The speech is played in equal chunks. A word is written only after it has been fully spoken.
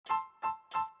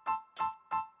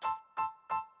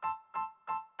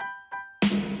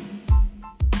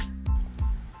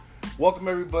Welcome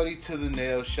everybody to the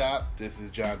nail shop. This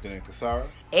is Jonathan and Kasara.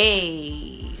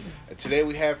 Hey. And today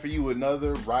we have for you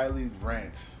another Riley's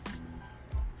Rants.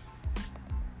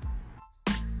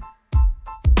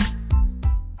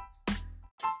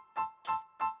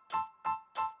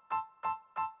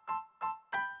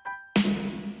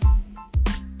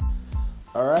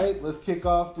 Alright, let's kick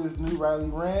off this new Riley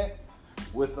rant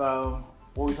with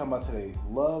what are we talking about today?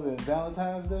 Love and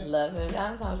Valentine's Day? Love and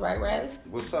Valentine's, right, Riley?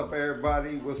 What's up,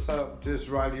 everybody? What's up? Just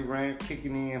Riley Rant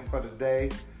kicking in for the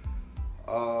day.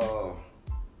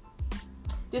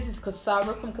 This is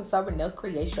Kasara from Kasara Nail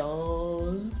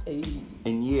Creations. Hey.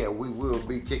 And yeah, we will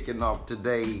be kicking off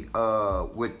today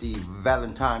with the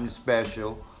Valentine's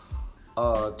special,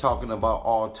 talking about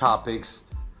all topics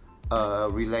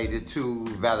related to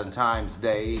Valentine's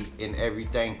Day and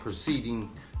everything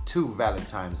proceeding to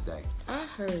Valentine's Day. I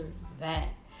heard that.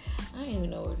 I don't even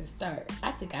know where to start.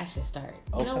 I think I should start.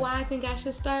 Okay. You know why I think I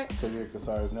should start? Because you're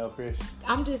Kasara's Nail Creations?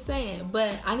 I'm just saying,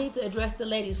 but I need to address the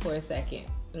ladies for a second,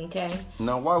 okay?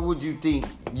 Now, why would you think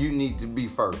you need to be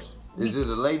first? Is it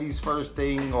a ladies first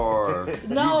thing, or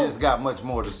No. you just got much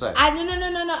more to say? No.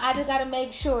 I just got to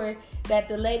make sure that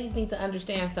the ladies need to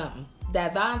understand something.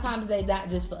 That Valentine's Day not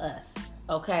just for us,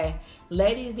 okay?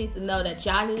 Ladies need to know that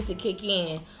y'all need to kick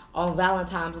in on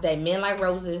Valentine's Day. Men like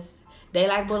roses. They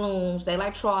like balloons. They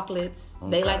like chocolates.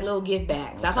 Okay. They like little gift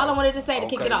bags. That's all I wanted to say to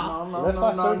kick it off. No.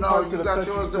 You got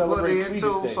yours to put in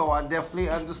too, so I definitely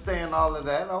understand all of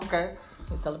that. Okay.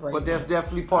 But that's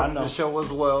definitely part of the show as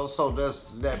well. So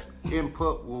that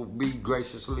input will be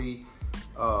graciously,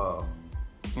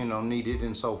 needed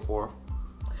and so forth.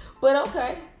 But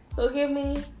okay, so give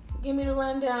me the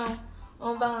rundown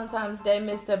on Valentine's Day,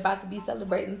 Mister. About to be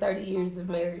celebrating 30 years of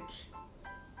marriage.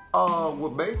 Well,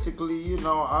 basically,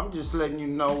 I'm just letting you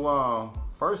know,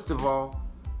 first of all,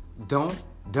 don't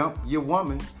dump your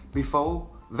woman before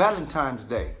Valentine's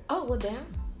Day. Oh, well, damn.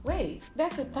 Wait,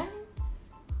 that's a thing?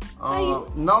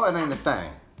 No, it ain't a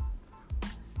thing.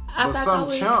 But some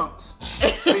chunks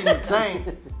seem to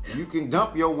think you can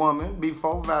dump your woman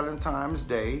before Valentine's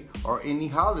Day or any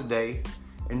holiday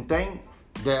and think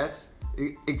that's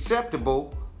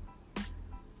acceptable,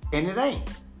 and it ain't.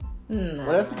 No.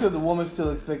 Well, that's because the woman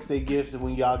still expects their gifts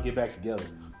when y'all get back together.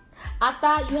 I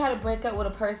thought you had to break up with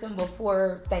a person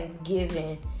before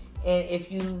Thanksgiving, and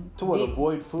if you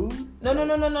avoid food? No.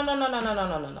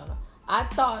 I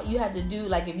thought you had to do,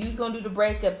 like, if you was gonna do the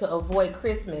breakup to avoid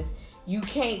Christmas, you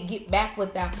can't get back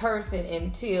with that person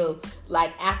until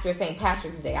like after St.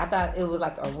 Patrick's Day. I thought it was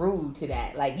like a rule to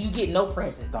that. Like, you get no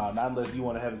presents. Nah, not unless you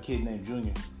want to have a kid named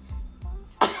Junior.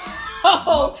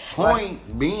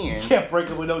 Point being, you can't break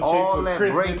up with no chick all for that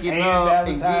Christmas breaking and up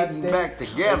and Valentine's getting Day. back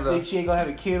together. Think she ain't gonna have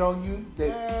a kid on you?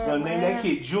 Gonna name that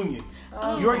kid Junior. You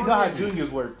already know how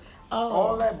juniors work.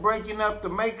 All that breaking up to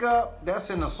make up, that's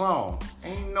in the song.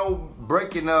 Ain't no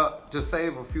breaking up to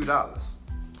save a few dollars.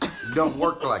 It don't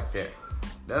work like that.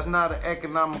 That's not an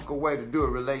economical way to do a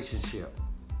relationship.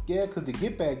 Yeah, because the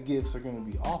get back gifts are gonna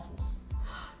be awful.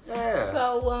 Yeah.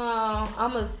 So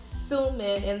I'm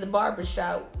assuming in the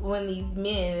barbershop, when these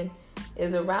men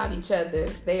is around each other,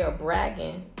 they are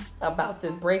bragging about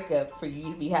this breakup for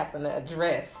you to be having to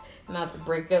address, not to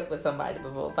break up with somebody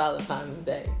before Valentine's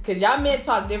Day. Because y'all men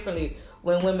talk differently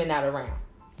when women not around.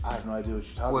 I have no idea what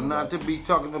you're talking about. Well, not to be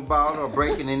talking about or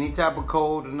breaking any type of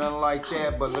code or nothing like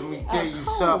that, but let me tell you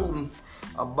something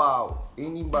about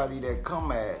anybody that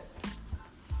come at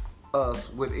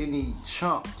us with any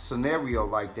chump scenario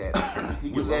like that.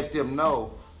 We let them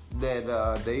know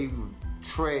that they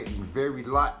treading very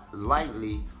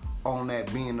lightly on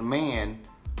that being a man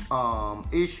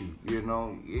issue.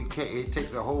 It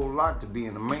takes a whole lot to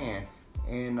being a man,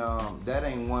 and that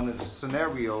ain't one of the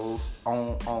scenarios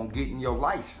on getting your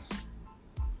license.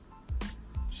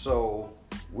 So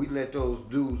we let those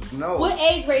dudes know. What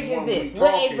age range is this?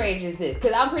 What age range is this?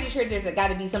 Because I'm pretty sure there's got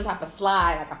to be some type of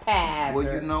slide, like a pass. Well,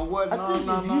 you know what? I think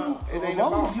No. It ain't as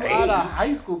long as you about out of age.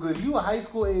 high school, because if you a high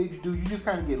school age dude, you just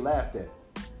kind of get laughed at.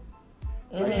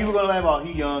 Mm-hmm. Like, people gonna laugh about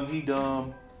he young, he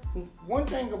dumb. One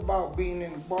thing about being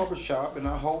in the barbershop, and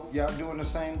I hope y'all doing the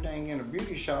same thing in the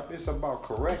beauty shop, it's about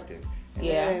correcting. And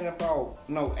Yeah. it ain't about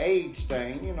no age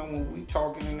thing. When we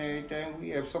talking and everything, we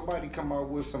have somebody come out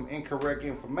with some incorrect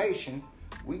information,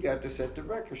 we got to set the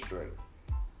record straight.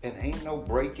 And ain't no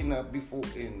breaking up before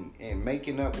and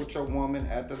making up with your woman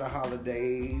after the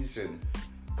holidays, and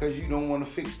because you don't want to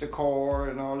fix the car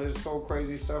and all this so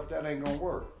crazy stuff, that ain't gonna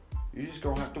work. You're just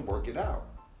gonna have to work it out.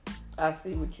 I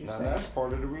see what you're saying. Now that's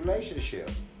part of the relationship.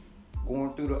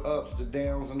 Going through the ups, the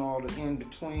downs, and all the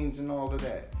in-betweens and all of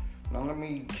that. Now let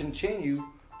me continue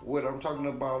what I'm talking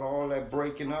about, all that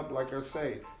breaking up, like I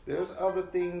say, there's other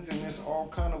things and there's all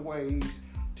kind of ways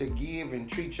to give and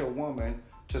treat your woman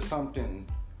to something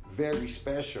very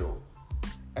special,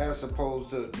 as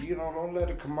opposed to, don't let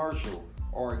a commercial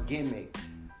or a gimmick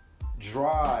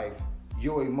drive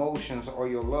your emotions or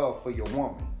your love for your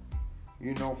woman.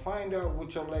 Find out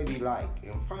what your lady like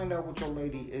and find out what your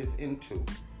lady is into,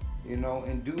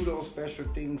 and do those special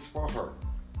things for her.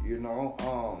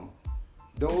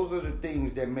 Those are the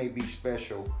things that may be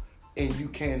special and you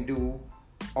can do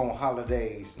on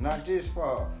holidays, not just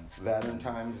for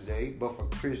Valentine's Day, but for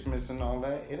Christmas and all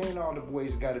that. It ain't all the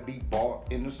ways got to be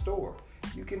bought in the store.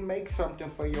 You can make something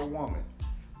for your woman.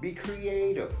 Be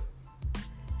creative.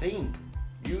 Think.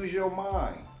 Use your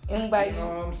mind. Anybody, you know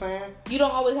what I'm saying? You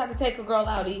don't always have to take a girl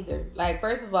out either. Like,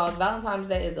 first of all, Valentine's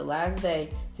Day is the last day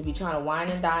to be trying to wine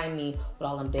and dine me with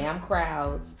all them damn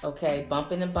crowds, okay?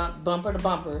 Bumping and bumper to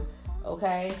bumper,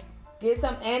 okay? Get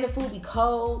something, and the food be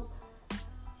cold.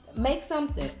 Make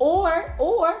something, or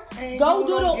go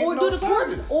do the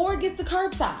curbs, or get the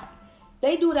curbside.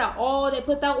 They do that They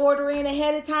put that order in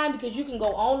ahead of time because you can go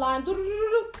online.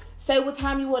 Say what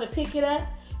time you want to pick it up.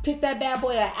 Pick that bad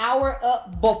boy an hour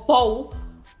up before,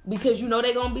 because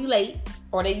they're gonna be late,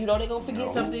 or they're gonna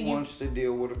forget something. Who wants to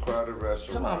deal with a crowded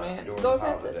restaurant? Come on, man. During Go the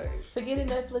holidays? Forget it,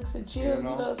 Netflix and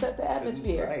chill. Set the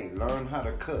atmosphere. Hey, learn how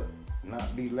to cook,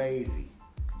 not be lazy.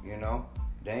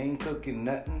 They ain't cooking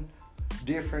nothing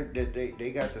different. That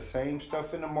they got the same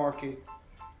stuff in the market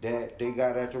that they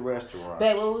got at the restaurant.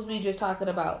 Babe, what was we just talking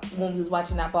about when we was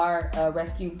watching that Bar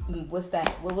Rescue? What's that?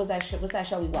 What was that show? What's that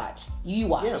show we watched? You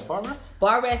watched? Yeah, Bar Rescue.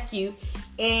 Bar Rescue,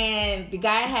 and the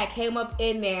guy came up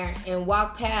in there and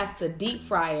walked past the deep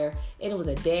fryer, and it was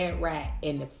a dead rat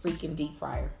in the freaking deep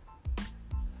fryer.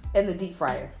 In the deep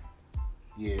fryer.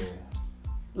 Yeah.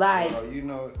 Like, let me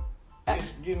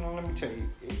tell you,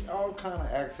 all kind of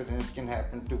accidents can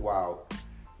happen throughout,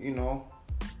 and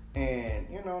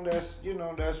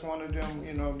that's one of them,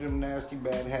 them nasty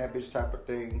bad habits type of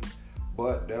thing.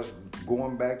 But that's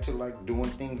going back to like doing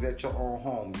things at your own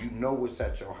home. What's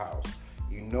at your house.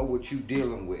 What you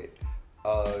dealing with.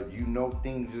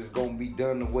 Things is gonna be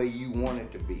done the way you want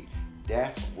it to be.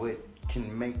 That's what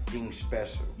can make things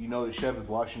special. The chef is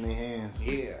washing their hands.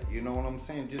 Yeah, you know what I'm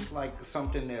saying? Just like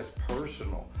something that's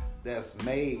personal, that's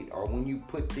made, or when you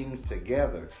put things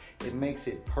together, it makes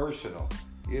it personal.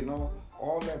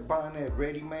 All that buying that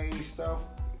ready-made stuff,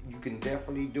 you can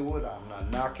definitely do it. I'm not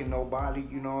knocking nobody,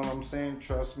 you know what I'm saying?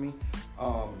 Trust me.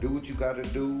 Do what you gotta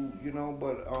do,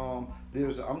 but I'm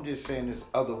just saying there's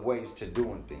other ways to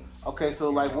doing things. Okay,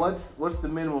 so what's the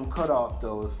minimum cutoff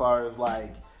though, as far as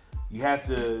like you have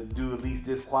to do at least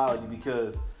this quality?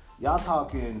 Because y'all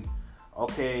talking,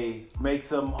 okay, make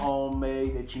something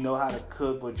homemade that you know how to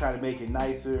cook, but try to make it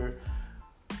nicer,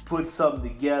 put something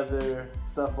together,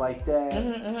 stuff like that.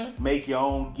 Mm-hmm. Make your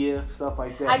own gift, stuff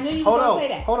like that. I knew you were going to say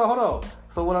that. Hold on.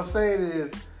 So what I'm saying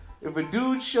is, if a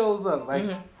dude shows up, like,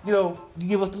 you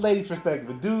give us the ladies' perspective.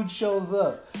 A dude shows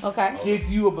up, okay, gets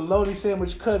you a bologna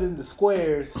sandwich cut into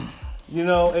squares,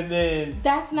 and then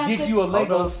gets you a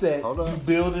Lego set. You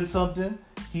building something.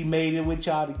 He made it with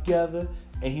y'all together,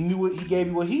 and he gave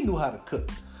you what he knew how to cook.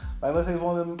 Like, let's say it's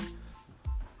one of them.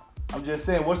 I'm just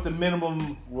saying, what's the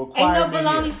minimum requirement? Ain't no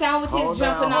bologna sandwiches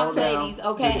jumping off ladies,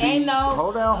 okay? Ain't no.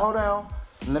 Hold on.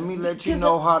 Let me let you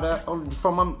know how that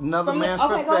from another man's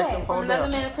perspective. Go ahead. From another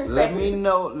man's perspective. Let me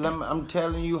know. I'm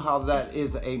telling you how that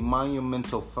is a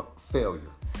monumental failure.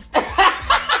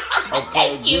 Okay.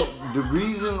 Thank you. The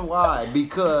reason why,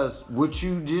 because what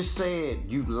you just said,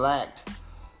 you lacked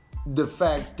the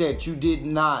fact that you did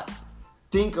not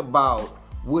think about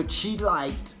what she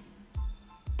liked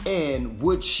and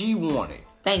what she wanted.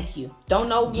 Thank you. Don't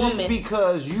know woman. Just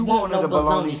because you wanted a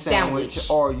bologna sandwich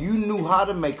or you knew how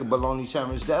to make a bologna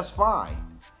sandwich, that's fine.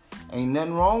 Ain't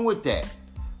nothing wrong with that.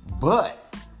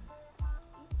 But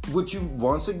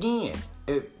once again,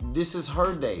 this is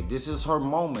her day. This is her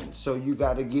moment. So you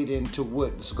got to get into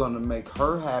what's going to make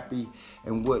her happy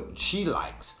and what she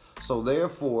likes. So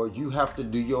therefore, you have to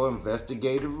do your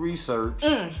investigative research.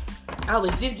 I was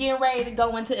just getting ready to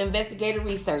go into investigative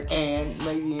research. And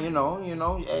maybe,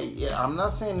 hey, I'm not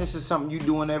saying this is something you're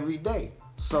doing every day.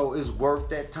 So it's worth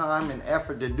that time and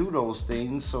effort to do those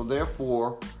things. So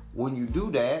therefore, when you do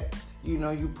that,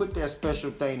 you put that special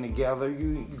thing together.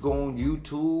 You go on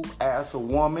YouTube, ask a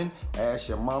woman, ask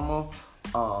your mama,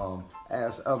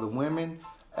 ask other women,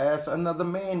 ask another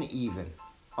man even.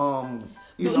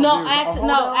 Ask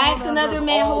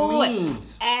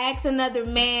another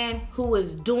man who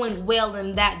is doing well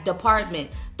in that department.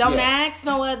 Don't ask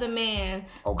no other man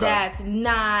that's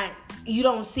not you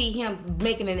don't see him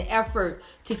making an effort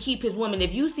to keep his woman.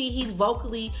 If you see he's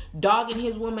vocally dogging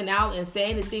his woman out and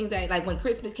saying the things that, like when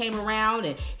Christmas came around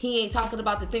and he ain't talking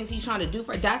about the things he's trying to do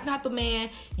for her, that's not the man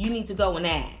you need to go and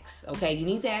ask, okay? You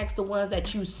need to ask the ones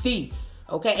that you see,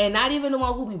 okay? And not even the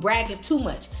one who be bragging too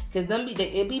much, because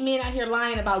it be men out here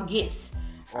lying about gifts.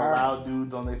 Or loud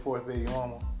dudes on their fourth baby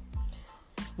mama.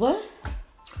 What?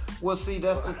 Well, see,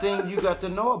 that's the thing you got to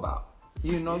know about.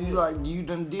 You know, you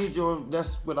done did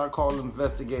that's what I call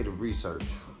investigative research.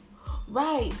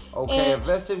 Right. Okay,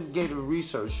 investigative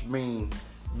research means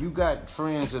you got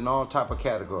friends in all type of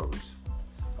categories.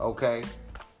 Okay?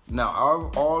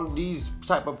 Now, all these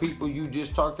type of people you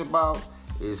just talked about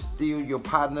is still your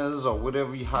partners or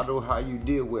whatever, how you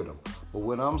deal with them. But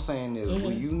what I'm saying is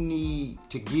when you need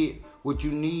to get what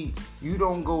you need, you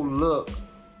don't go look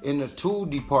in the tool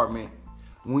department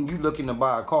when you looking to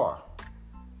buy a car.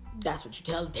 That's what you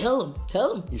tell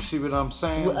them. You see what I'm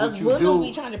saying? Well, what you do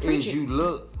is it. you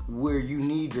look where you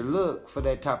need to look for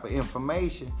that type of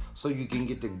information so you can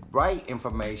get the right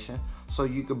information so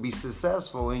you can be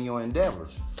successful in your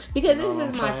endeavors. Because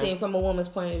this is my thing from a woman's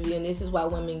point of view, and this is why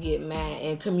women get mad,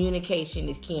 and communication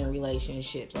is key in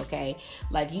relationships, okay?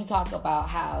 Like you talk about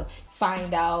how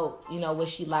find out, what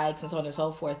she likes and so on and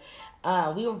so forth.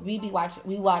 We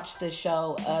watched the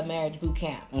show Marriage Boot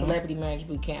Camp, Celebrity Marriage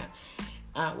Boot Camp.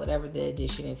 Whatever the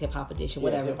edition is, hip hop edition,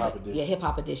 whatever. Hip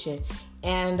hop edition.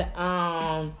 And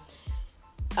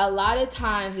a lot of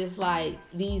times it's like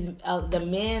the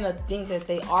men think that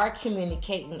they are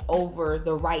communicating over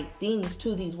the right things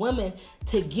to these women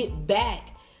to get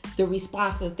back the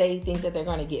response that they think that they're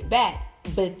going to get back.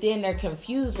 But then they're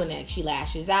confused when she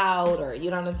lashes out, or you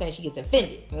know what I'm saying, she gets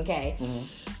offended, okay? Mm-hmm.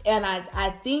 And I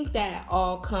think that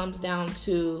all comes down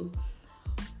to,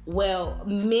 well,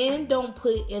 men don't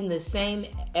put in the same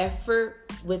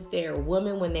effort with their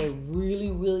woman when they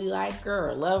really, really like her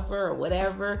or love her or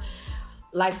whatever,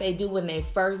 like they do when they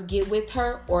first get with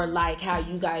her, or like how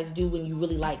you guys do when you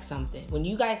really like something. When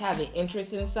you guys have an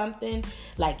interest in something,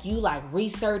 like you like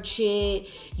research it,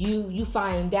 you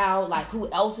find out like who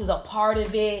else is a part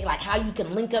of it, like how you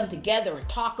can link them together and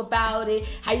talk about it,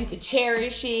 how you could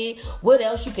cherish it, what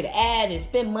else you could add and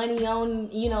spend money on,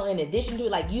 in addition to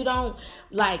it. Like you don't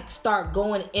like start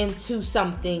going into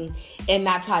something and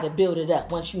not try to build it up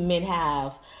once you men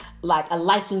have like a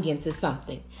liking into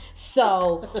something.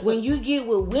 So when you get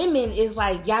with women, it's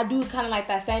like y'all do kind of like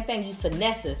that same thing. You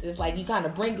finesse us. It's like you kind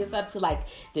of bring us up to like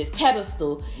this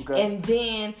pedestal, okay. And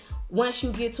then once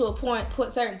you get to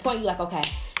a certain point, you're like, okay,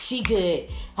 she good.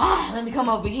 Let me come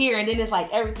over here, and then it's like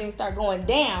everything start going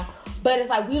down. But it's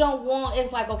like we don't want.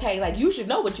 It's like, okay, like you should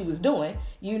know what you was doing.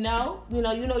 You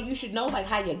should know like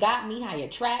how you got me, how you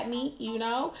trapped me.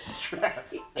 Trap.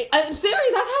 I'm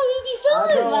serious. That's how we be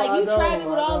feeling. You trap me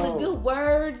with all the good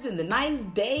words and the nice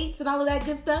dates and all of that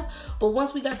good stuff. But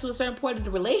once we got to a certain point of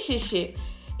the relationship,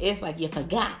 it's like you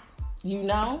forgot.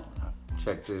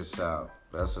 Check this out.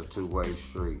 That's a two-way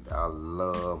street. I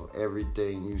love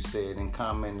everything you said and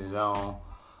commented on.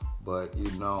 But, we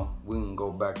can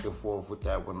go back and forth with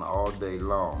that one all day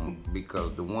long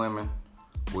because the women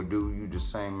will do you the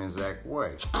same exact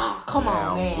way. Oh, come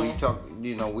on, man. We talk,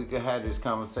 we could have this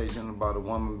conversation about a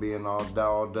woman being all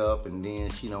dolled up and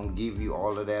then she don't give you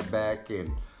all of that back.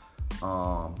 And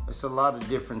it's a lot of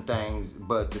different things.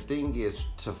 But the thing is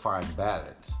to find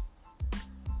balance.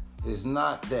 It's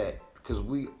not that, because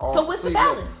we all... So what's the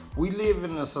balance? We live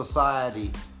in a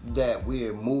society that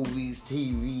we're movies,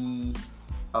 TV...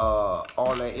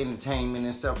 all that entertainment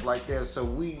and stuff like that. So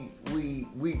we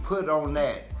put on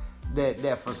that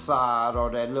facade or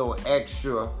that little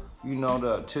extra,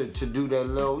 to do that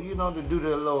little, to do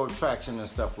that little attraction and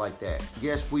stuff like that.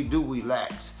 Yes, we do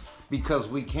relax because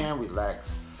we can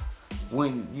relax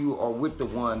when you are with the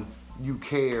one you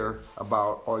care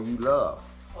about or you love.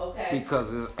 Okay.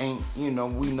 Because it ain't,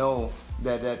 we know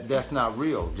that's not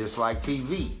real. Just like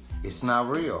TV. It's not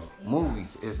real.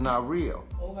 Movies, it's not real.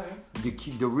 Okay.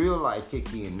 The real life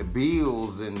kick in, the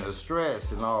bills and the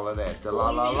stress and all of that. The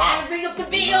la. You have to bring up the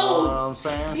bills. You know what I'm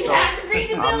saying? You have to bring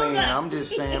the bills up. I'm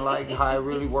just saying like how it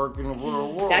really work in the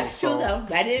real world. That's true though.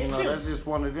 That is true. That's just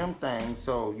one of them things.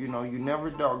 So, you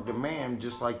never dog the man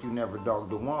just like you never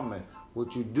dog the woman.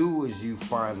 What you do is you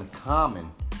find the common,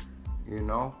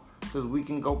 because we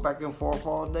can go back and forth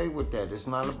all day with that. It's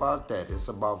not about that. It's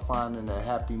about finding a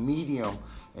happy medium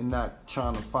and not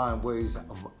trying to find ways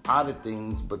out of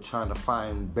things, but trying to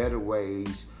find better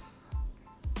ways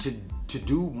to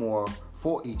do more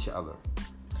for each other.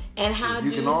 And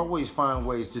you can always find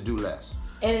ways to do less.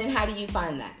 And then how do you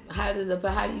find that? How do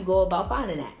you go about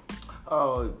finding that?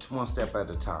 Oh, it's one step at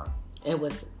a time. It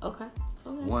was okay.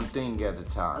 one thing at a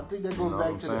time. I think that goes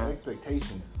back to the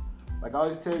expectations. Like I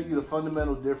always tell you, the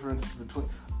fundamental difference between.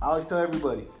 I always tell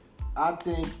everybody, I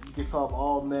think you can solve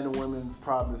all men and women's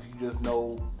problems if you just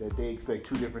know that they expect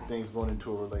two different things going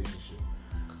into a relationship.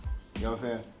 You know what I'm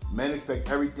saying? Men expect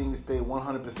everything to stay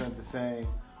 100% the same.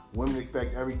 Women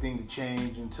expect everything to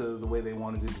change into the way they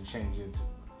wanted it to change into.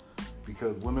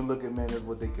 Because women look at men as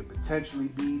what they could potentially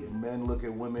be, and men look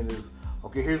at women as,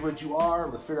 okay, here's what you are,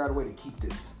 let's figure out a way to keep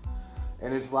this.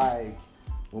 And it's like,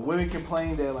 when women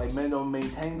complain that like men don't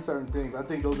maintain certain things, I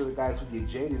think those are the guys who get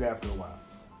jaded after a while.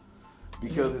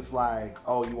 Because it's like,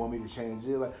 oh, you want me to change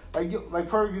it? Like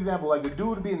perfect example, like a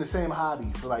dude to be in the same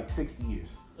hobby for like 60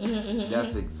 years.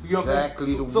 That's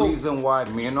exactly the reason why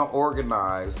men are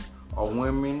organized, or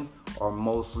women are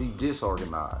mostly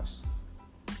disorganized.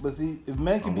 But see, if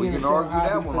men can be in the same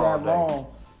hobby for that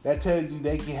long, that tells you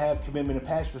they can have commitment and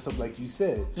passion for something like you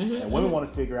said. And women want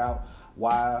to figure out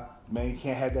why men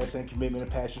can't have that same commitment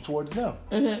and passion towards them.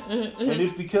 And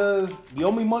it's because the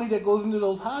only money that goes into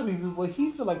those hobbies is what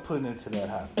he feel like putting into that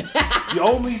hobby. The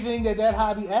only thing that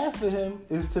hobby asks for him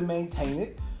is to maintain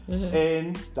it.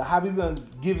 And the hobby's going to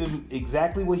give him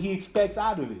exactly what he expects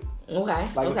out of it. Okay.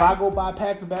 Like if I go buy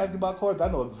packs of basketball courts, I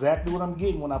know exactly what I'm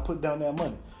getting when I put down that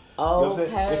money. You know what I'm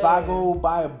saying? If I go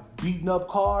buy a beaten up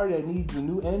car that needs a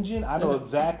new engine, I know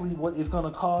exactly what it's going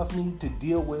to cost me to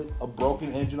deal with a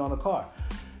broken engine on a car.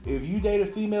 If you date a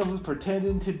female who's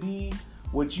pretending to be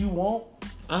what you want,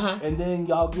 and then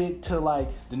y'all get to like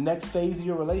the next phase of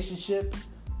your relationship,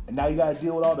 and now you got to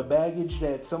deal with all the baggage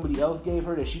that somebody else gave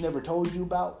her that she never told you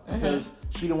about because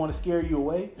she didn't want to scare you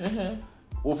away.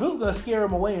 Well, if it was going to scare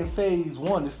him away in phase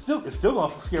 1, it's still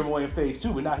going to scare him away in phase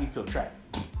 2, but now he feel trapped.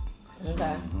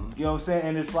 Okay. You know what I'm saying?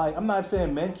 And it's like, I'm not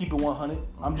saying men keep it 100.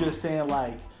 I'm just saying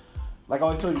like I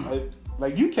always tell you,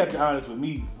 like you kept it honest with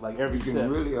me, like every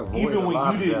step. Really avoid even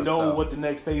when you didn't know stuff. what the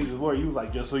next phases were, you was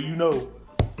like, just so you know,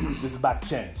 this is about to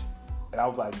change. And I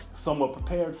was like somewhat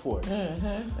prepared for it. You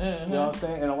know what I'm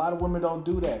saying? And a lot of women don't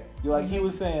do that. Like he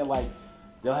was saying, like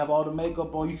they'll have all the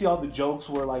makeup on. You see all the jokes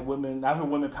where like women, I hear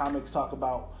women comics talk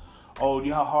about, oh, do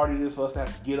you know how hard it is for us to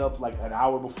have to get up like an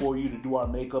hour before you to do our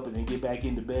makeup and then get back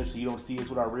into bed so you don't see us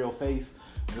with our real face?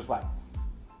 And it's like,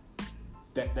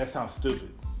 that sounds stupid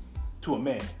to a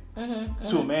man.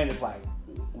 To a man, it's like,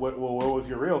 where was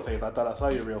your real face? I thought I saw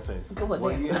your real face.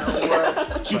 Well, you know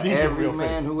what? For every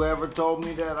man who ever told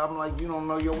me that, I'm like, you don't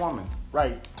know your woman.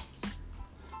 Right.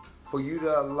 For you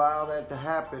to allow that to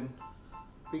happen,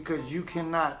 because you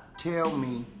cannot tell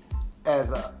me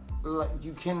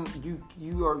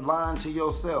you are lying to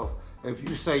yourself if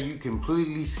you say you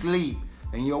completely sleep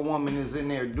and your woman is in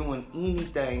there doing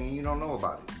anything and you don't know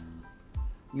about it.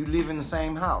 You live in the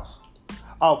same house.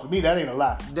 Oh, for me, that ain't a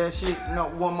lie. That shit,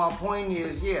 no, well, my point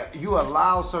is, yeah, you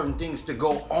allow certain things to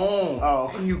go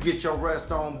on and you get your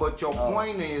rest on, but your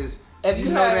point is, if you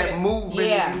know that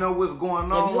movement, you know what's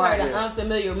going on. If you heard an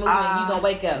unfamiliar movement, you gonna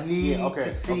wake up. Need to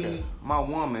see my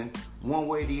woman one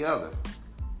way or the other.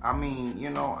 I mean,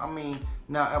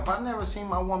 now if I never seen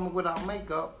my woman without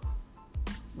makeup,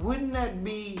 wouldn't that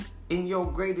be in your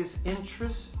greatest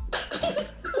interest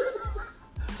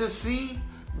to see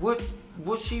what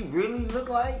she really look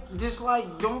like? Just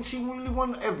like, don't she really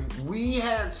want? If we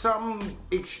had some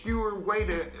way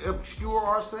to obscure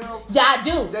ourselves, yeah, I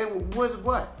do. They was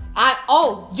what?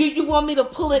 You want me to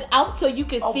pull it out so you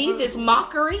can see this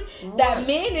mockery? What? That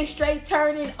men is straight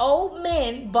turning old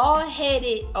men, bald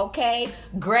headed, okay,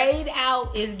 grayed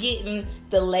out, is getting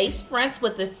the lace fronts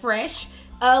with the fresh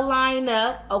line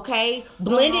up, okay,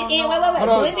 blended in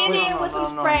with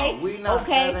some spray,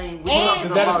 okay.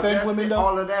 Does that offend women though?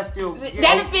 All of that still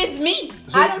that offends me.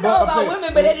 So, I don't know about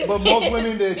women, but it offends But most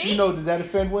women that you know, does that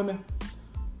offend women?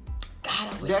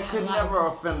 God, that could never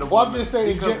offend a woman. Well, I'm just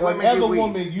saying, like, as a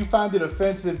woman, you find it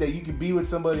offensive that you can be with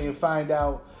somebody and find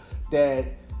out that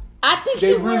I think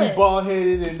they really bald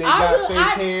headed and they got fake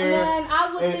hair. Man,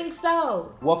 I would think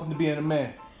so. Welcome to being a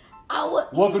man.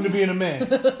 Welcome to being a man.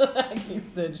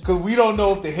 Because we don't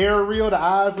know if the hair real, the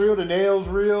eyes real, the nails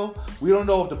real. We don't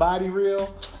know if the body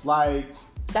real. Like,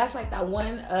 that's like that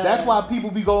one. That's why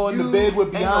people be going to bed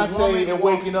with Beyonce and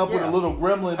waking up with a little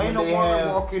gremlin when they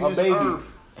have a baby.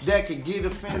 That could get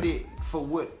offended for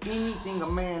what anything a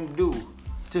man do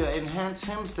to enhance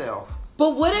himself.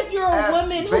 But what if you're a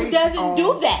woman who doesn't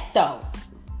do that though?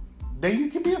 Then you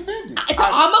can be offended. So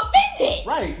I'm offended.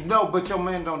 Right. No, but your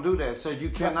man don't do that. So you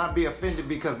cannot be offended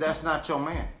because that's not your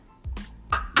man.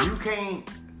 You can't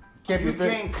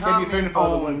comment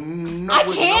on what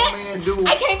no man do.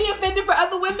 I can't be offended for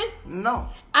other women? No.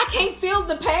 I can't feel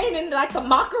the pain and like the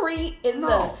mockery and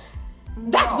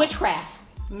that's witchcraft.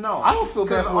 No, I don't feel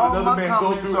bad for what another man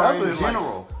go through are ever in in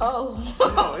general. Oh.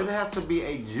 No, it has to be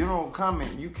a general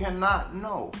comment. You cannot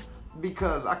know.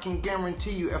 Because I can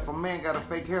guarantee you, if a man got a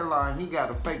fake hairline, he got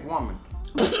a fake woman.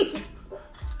 Yeah.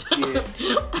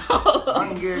 I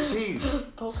can guarantee you,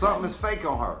 something is fake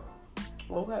on her.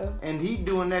 Okay. And he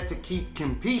doing that to keep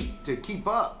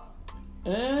up.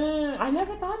 I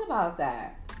never thought about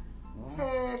that.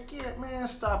 Heck yeah, man,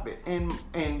 stop it. And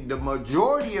the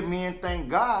majority of men, thank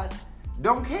God,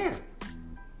 don't care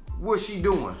what she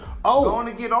doing. Oh. Going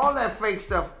to get all that fake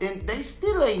stuff, and they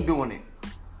still ain't doing it.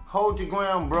 Hold your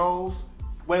ground, bros.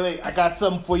 Wait, I got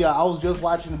something for y'all. I was just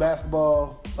watching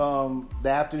basketball, the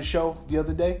after show the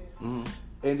other day, and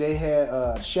they had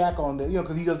Shaq on there,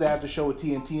 because he does the after show with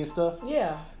TNT and stuff.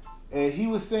 Yeah. And he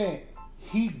was saying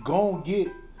he gonna get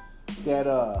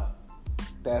that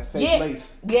fake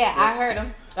lace. Yeah, I heard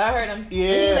him. Yeah. And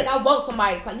he's like, I want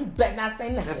somebody to play. You better not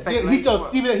say nothing. Yeah, he told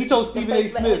Stephen A.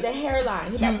 Smith. The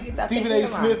hairline. Stephen A.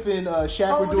 Smith and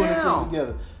Shaq were doing the thing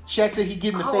together. Shaq said he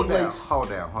getting the fake lace. Hold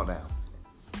down.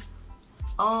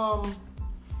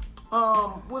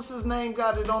 What's his name?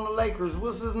 Got it on the Lakers.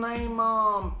 What's his name?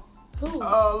 Who?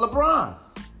 LeBron.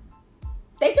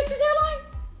 They fixed his hairline?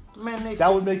 Man,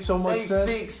 that would make so much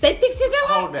sense. They fixed his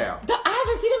hairline? Hold down. I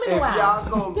haven't seen him in a while.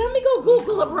 Y'all Let me go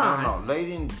Google LeBron. No, they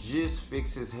didn't just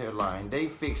fix his hairline. They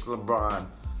fixed LeBron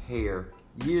hair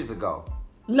years ago.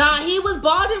 Nah, he was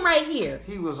balding right here.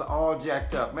 He was all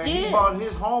jacked up, man. Yeah. He bought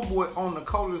his homeboy on the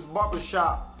coldest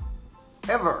barbershop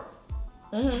ever.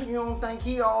 Mm-hmm. You don't think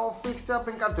he all fixed up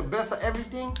and got the best of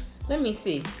everything? Let me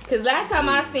see. Because last time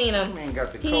I seen him, Man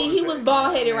got the he was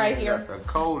bald headed right here. Got the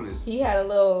coldest. He had a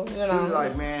little, He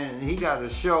like, man, he got a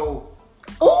show.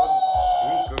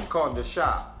 Ooh! He called The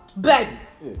Shop. Baby.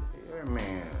 Yeah,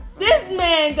 man. This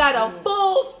man got a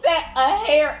full set of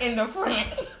hair in the front.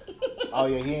 Oh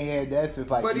yeah, he ain't had that since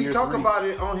like. But he talked about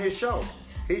it on his show.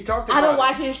 He talked about I don't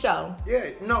watch his show.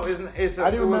 Yeah, no, it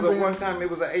was a one time. It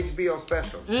was an HBO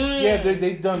special. Yeah,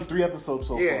 they've done 3 episodes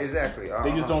so far. Yeah, exactly.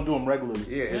 They just don't do them regularly.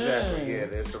 Yeah, exactly. Yeah,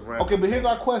 there's a Okay, but here's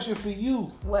our question for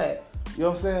you. What? You know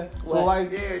what I'm saying? What? So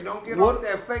like, yeah, don't get off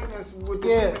that fakeness with the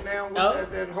women now. With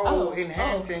that whole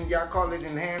enhancing. Y'all call it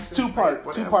enhancing. Two part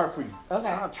for you. Okay.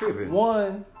 I'm tripping.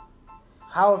 One,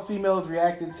 how have females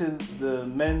reacted to the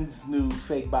men's new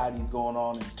fake bodies going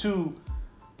on? And 2,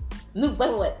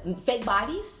 Wait. Fake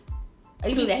bodies? Or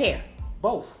you mean the hair?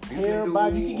 both. Hair,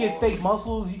 body. You can get fake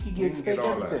muscles. You can get fake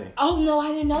everything. That. Oh, no, I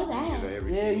didn't know that.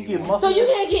 Yeah, you get muscles. So you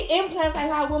can get implants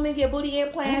like how women get booty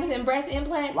implants and breast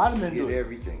implants? A lot of men do it.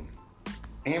 Everything.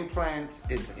 Implants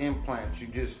is implants. You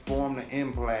just form the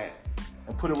implant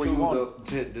and put it where you want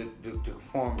to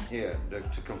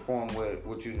conform with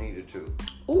what you needed to.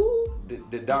 Ooh.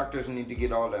 The doctors need to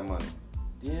get all that money.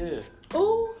 Yeah.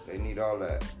 Ooh. They need all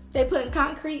that. They putting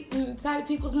concrete inside of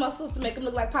people's muscles to make them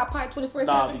look like Popeye 24/7?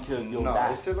 Nah, because you'll die.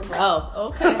 It's silicone. Oh,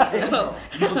 okay. Yeah,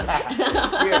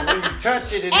 when you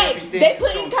touch it and everything. They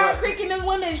putting concrete in them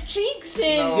women's cheeks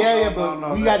and...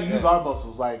 But we got to use our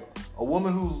muscles. Like, a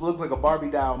woman who looks like a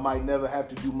Barbie doll might never have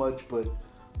to do much but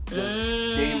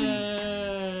just daily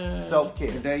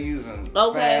self-care. They're using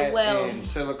fat and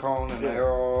silicone and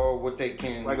all what they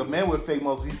can. Like a man with fake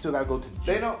muscles, he still got to go to the gym.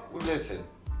 They don't... Listen.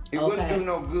 It wouldn't do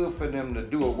no good for them to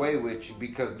do away with you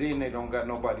because then they don't got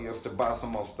nobody else to buy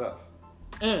some more stuff.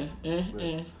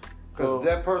 Because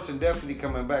that person definitely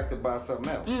coming back to buy something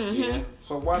else. Yeah.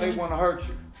 So why they want to hurt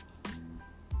you?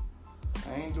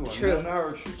 I ain't doing nothing to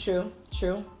hurt you.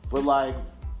 True. But like,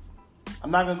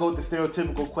 I'm not gonna go with the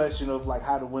stereotypical question of like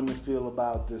how do women feel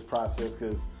about this process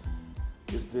because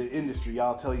it's the industry.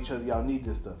 Y'all tell each other y'all need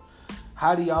this stuff.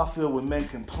 How do y'all feel when men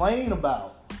complain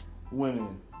about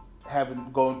women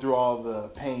going through all the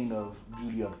pain of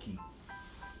beauty upkeep?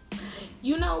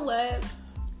 You know what?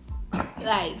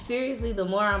 Like, seriously, the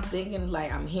more I'm thinking,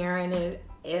 like, I'm hearing it,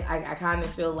 I kind of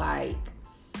feel like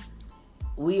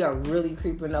we are really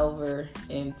creeping over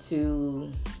into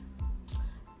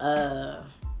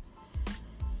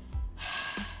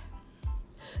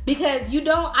because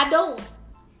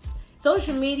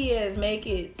social media is make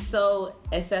it so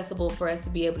accessible for us to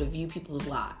be able to view people's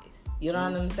lives. You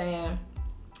know what I'm saying?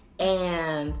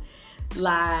 And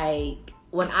like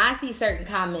when I see certain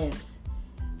comments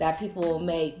that people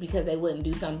make because they wouldn't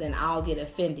do something, I'll get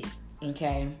offended.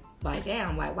 Okay? Like,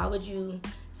 damn, like why would you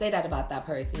say that about that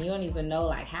person? You don't even know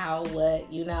like how,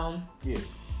 what, you know? Yeah.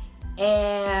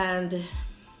 And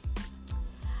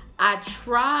I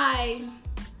try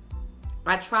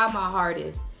my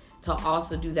hardest to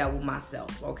also do that with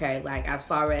myself, okay? Like as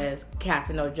far as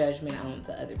casting no judgment on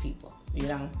to other people, you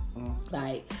know?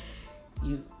 Like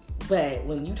But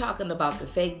when you talking about the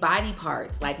fake body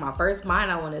parts, like my first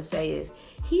mind I want to say is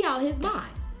he out his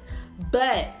mind.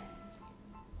 But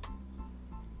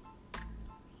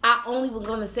I only was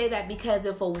going to say that because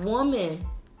if a woman,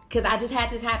 because I just had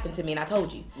this happen to me and I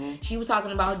told you, she was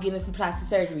talking about getting some plastic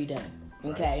surgery done.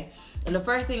 Okay. And the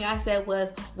first thing I said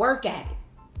was work at it.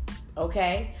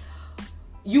 Okay.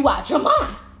 You out your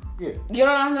mind. Yeah. You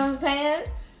know what I'm saying?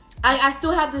 I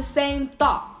still have the same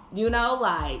thought,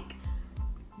 like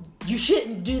you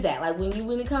shouldn't do that. Like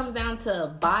when it comes down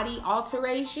to body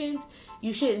alterations,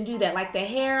 you shouldn't do that. Like the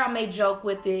hair, I may joke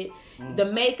with it. The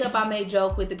makeup, I may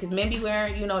joke with it because men be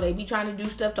wearing, they be trying to do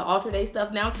stuff to alter their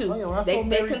stuff now too. Oh yeah, when I saw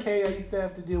Mary Kay, I used to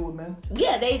have to deal with men.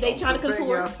 Yeah, they trying to contour.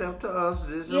 yourself to us.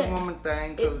 This is a woman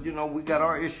thing because we got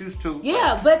our issues too.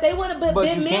 Yeah, but they want to.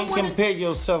 But you can't compare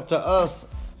yourself to us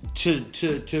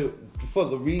to for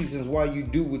the reasons why you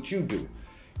do what you do.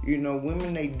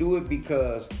 Women, they do it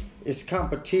because it's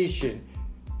competition.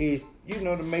 Is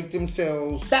to make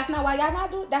themselves. That's not why y'all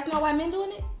not doing. That's not why men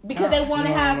doing it because they want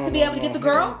to be able to get the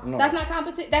girl. No. That's not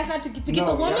competition. That's not to get the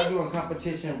woman. Y'all doing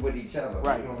competition with each other.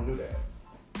 Right. We don't do that.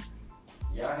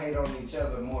 Y'all hate on each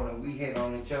other more than we hate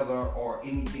on each other or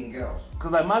anything else.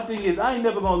 Cause like my thing is, I ain't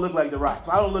never gonna look like The Rock.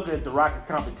 So I don't look at The Rock as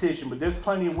competition. But there's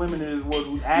plenty of women in this world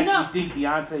who actually think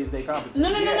Beyonce is their competition.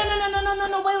 No. Wait.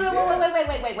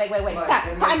 Like, Stop.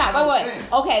 Time out.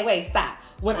 Wait. Okay, wait. Stop.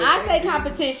 When But I say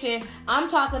competition, I'm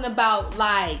talking about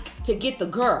like to get the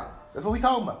girl. That's what we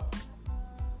talking about.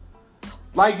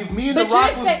 Like if me and The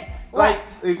Rock was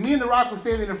if me and The Rock was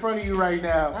standing in front of you right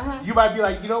now, you might be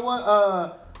like, you know what?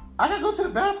 I gotta go to the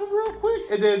bathroom real quick,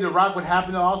 and then The Rock would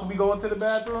happen to also be going to the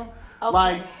bathroom.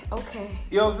 Okay.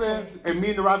 You know what I'm saying? And me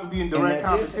and The Rock would be in direct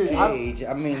competition. This age,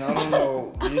 I don't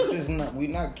know. This is not. We're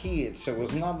not kids, so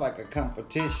it's not like a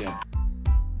competition.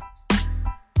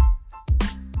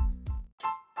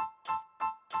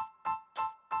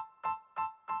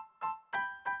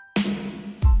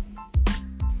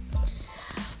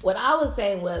 What I was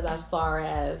saying was, as far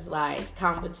as like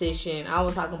competition, I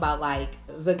was talking about like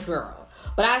the girl.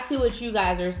 But I see what you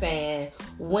guys are saying.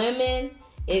 Women,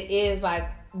 it is like,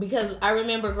 because I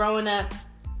remember growing up,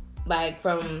 like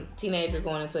from teenager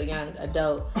going into a young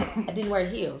adult, I didn't wear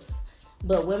heels.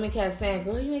 But women kept saying,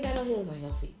 girl, you ain't got no heels on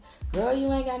your feet. Girl,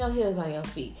 you ain't got no heels on your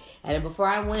feet. And then before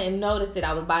I went and noticed it,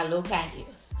 I was buying little cat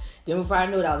heels. Then before I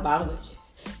knew it, I was buying wedges.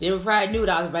 Then before I knew it,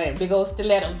 I was buying big old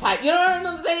stiletto type. You know what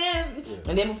I'm saying? Yeah.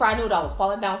 And then before I knew it, I was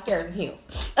falling downstairs in heels.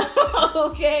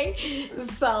 Okay?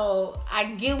 So, I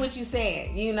get what you're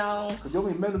saying, Because the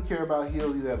only men who care about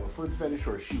heels either have a foot fetish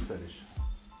or a shoe fetish.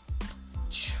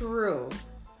 True.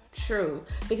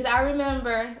 Because I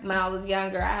remember when I was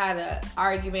younger, I had an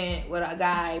argument with a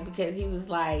guy because he was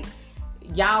like,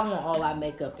 y'all want all our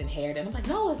makeup and hair. And I'm like,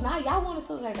 no, it's not. Y'all want us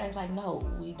to look like that. It's like, no,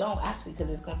 we don't actually,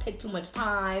 because it's going to take too much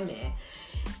time and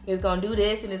it's going to do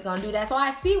this and it's going to do that. So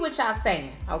I see what y'all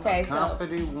saying. Okay, a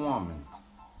confident woman.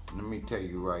 Let me tell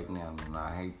you right now, and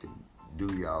I hate to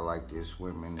do y'all like this,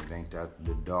 women. It ain't that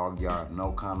the dog y'all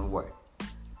no kind of way.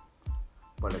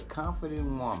 But a confident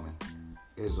woman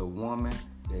is a woman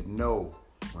that know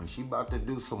when she about to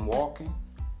do some walking,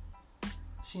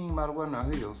 she ain't about to wear no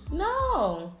heels.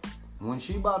 No. When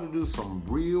she about to do some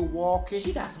real walking,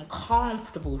 she got some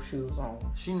comfortable shoes on.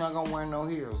 She not gonna wear no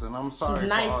heels, and I'm sorry some for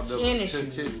nice all tennis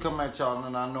to shoes. come at y'all,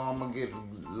 and I know I'm gonna get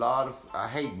a lot of. I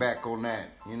hate back on that,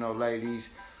 ladies,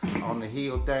 on the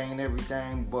heel thing and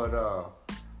everything. But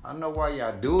I know why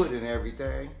y'all do it and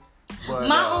everything. But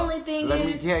my only thing let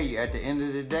me tell you, at the end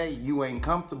of the day, you ain't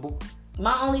comfortable.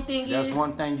 My only thing That's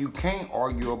one thing you can't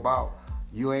argue about.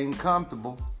 You ain't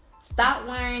comfortable. Stop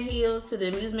wearing heels to the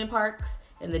amusement parks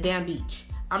and the damn beach.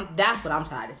 That's what I'm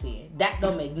tired of seeing. That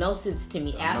don't make no sense to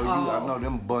me at all. I know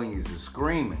them bunnies are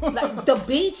screaming. Like the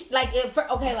beach, like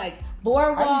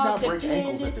boardwalk, break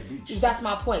ankles at the beach? That's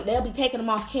my point. They'll be taking them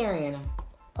off, carrying them.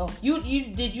 Oh,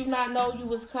 did you not know you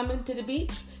was coming to the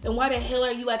beach? And why the hell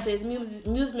are you at the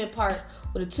amusement park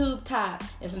with a tube top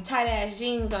and some tight ass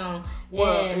jeans on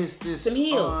and it's this, some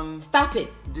heels? Stop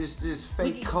it. This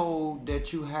fake code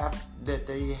that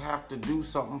they have to do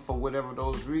something for whatever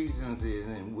those reasons is,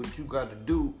 and what you got to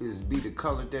do is be the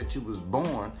color that you was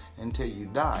born until you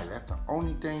die. That's the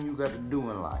only thing you got to do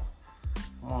in life.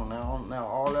 Come on now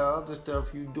all that other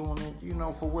stuff you doing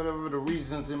it, for whatever the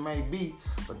reasons it may be,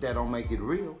 but that don't make it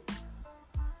real.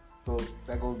 So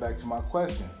that goes back to my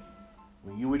question.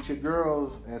 When you with your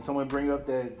girls and someone bring up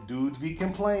that dudes be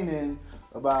complaining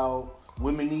about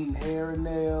women needing hair and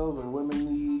nails or women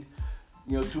need,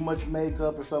 too much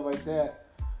makeup or stuff like that,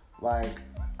 like,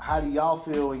 how do y'all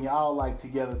feel when y'all like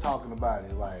together talking about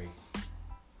it? Like,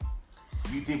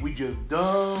 you think we just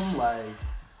dumb? Like,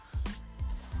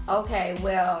 Okay,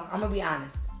 well, I'm gonna be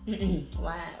honest.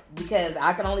 Why? Because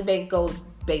I can only go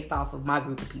based off of my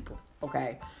group of people.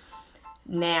 Okay.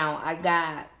 Now I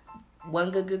got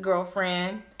one good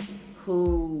girlfriend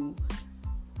who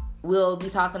will be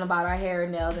talking about our hair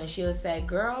and nails, and she'll say,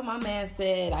 "Girl, my man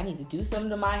said I need to do something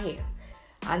to my hair.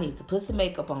 I need to put some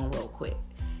makeup on real quick."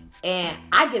 And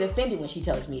I get offended when she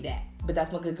tells me that, but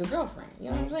that's my good girlfriend.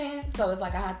 You know what I'm saying? So it's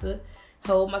like I have to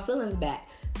hold my feelings back,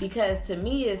 because to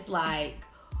me it's like,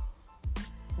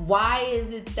 why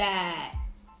is it that,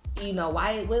 you know,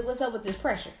 what's up with this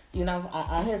pressure, you know,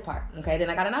 on his part? Okay, then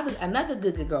I got another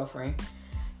good girlfriend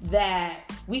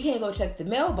that we can't go check the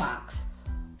mailbox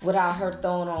without her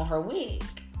throwing on her wig.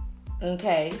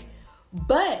 Okay,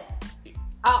 but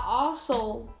I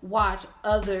also watch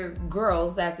other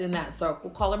girls that's in that circle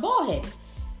call her bald headed,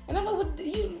 and I'm like,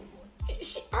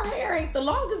 her hair ain't the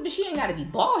longest, but she ain't got to be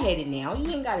bald headed now.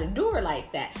 You ain't got to do her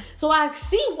like that. So I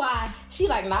see why she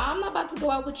like, nah, I'm not about to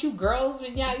go out with you girls.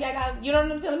 You know what I'm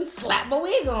saying? Let me slap my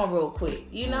wig on real quick,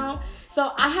 you know?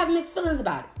 So I have mixed feelings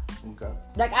about it. Okay.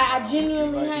 Like, I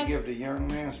genuinely would you like have... to give the young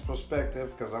man's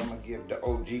perspective? Because I'm going to give the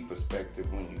OG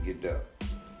perspective when you get done.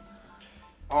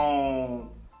 On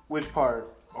which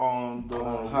part? On the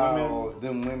how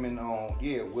them women on,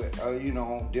 you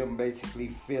know, them basically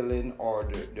feeling, or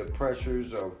the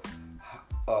pressures of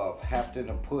having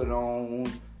to put on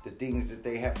the things that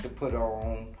they have to put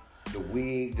on, the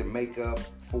wig, the makeup,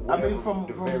 for whatever, from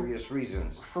various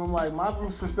reasons. From like my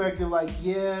group's perspective, like,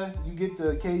 yeah, you get the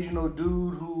occasional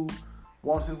dude who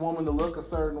wants his woman to look a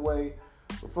certain way,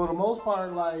 but for the most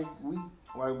part, like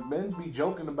men be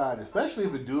joking about it, especially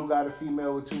if a dude got a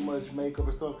female with too much makeup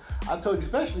or something. I told you,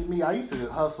 especially me, I used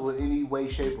to hustle in any way,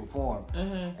 shape, or form.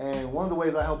 Mm-hmm. And one of the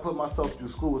ways I helped put myself through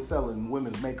school was selling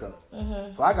women's makeup.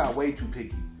 Mm-hmm. So I got way too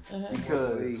picky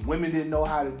because women didn't know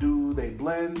how to do their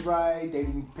blends right. They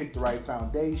didn't pick the right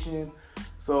foundation.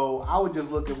 So I would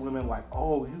just look at women like,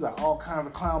 oh, you got all kinds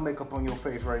of clown makeup on your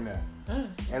face right now.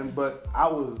 But I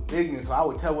was ignorant, so I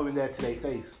would tell women that to their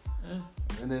face.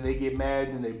 And then they get mad,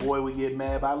 and their boy would get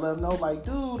mad. But I let them know, like,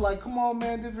 dude, like, come on,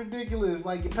 man, this is ridiculous.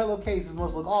 Like, your pillowcases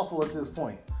must look awful at this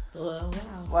point. Wow.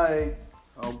 Like,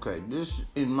 okay, this,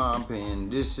 in my opinion,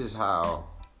 this is how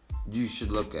you should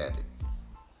look at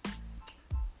it.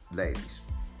 Ladies,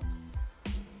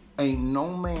 ain't no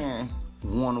man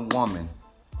want a woman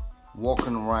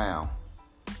walking around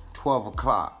 12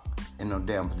 o'clock in no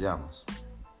damn pajamas.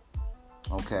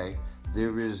 Okay?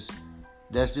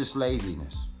 That's just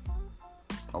laziness.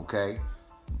 Okay?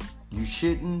 You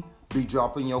shouldn't be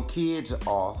dropping your kids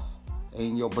off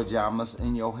in your pajamas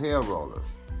and your hair rollers.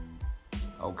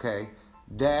 Okay?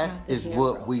 That is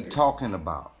what we talking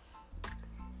about.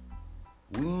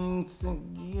 We ain't think,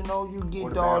 you know, you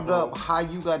get dolled up how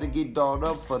you got to get dolled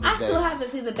up for the day. I still haven't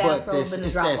seen the bathrobe in the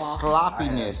drop-off. It's that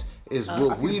sloppiness is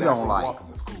what we don't like.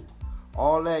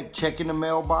 All that checking the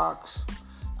mailbox.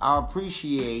 I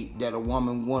appreciate that a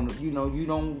woman you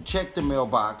don't check the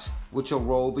mailbox with your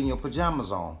robe and your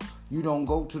pajamas on. You don't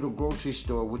go to the grocery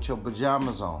store with your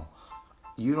pajamas on.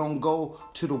 You don't go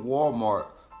to the Walmart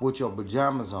with your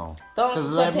pajamas on. Because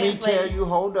let me tell you,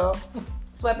 hold up.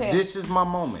 Sweatpants. This is my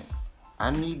moment. I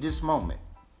need this moment.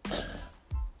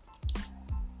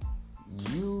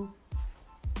 You,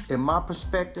 in my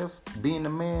perspective, being a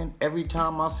man, every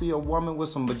time I see a woman with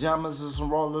some pajamas and some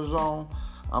rollers on,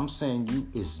 I'm saying you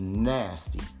is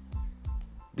nasty.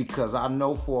 Because I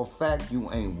know for a fact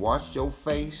you ain't washed your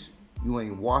face, you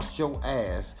ain't washed your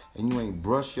ass, and you ain't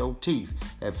brushed your teeth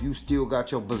if you still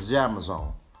got your pajamas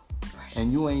on.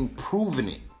 And you ain't proving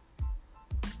it.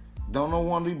 Don't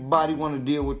nobody want to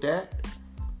deal with that.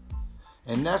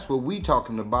 And that's what we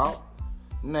talking about.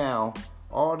 Now,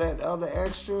 all that other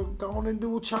extra, go on and do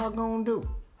what y'all gonna do.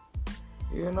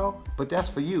 You know? But that's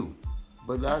for you.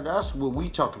 But that's what we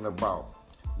talking about.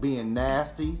 Being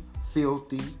nasty,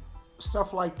 filthy,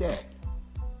 stuff like that.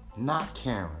 Not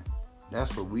caring.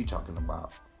 That's what we talking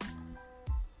about.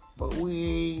 But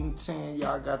we ain't saying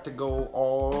y'all got to go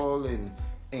all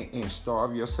and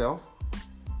starve yourself.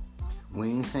 We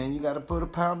ain't saying you got to put a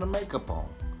pound of makeup on.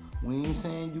 We ain't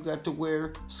saying you got to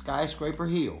wear skyscraper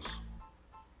heels.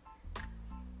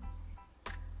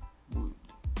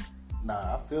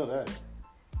 Nah, I feel that.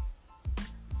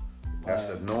 That's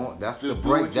the norm. That's the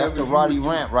break. That's the Roddy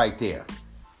rant right there.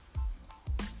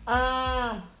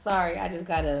 Sorry, I just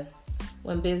gotta.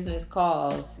 When business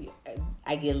calls,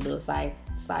 I get a little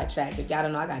sidetracked. If y'all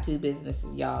don't know, I got 2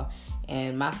 businesses, y'all,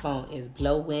 and my phone is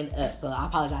blowing up. So I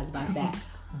apologize about that.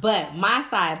 But my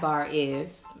sidebar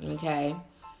is, okay,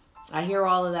 I hear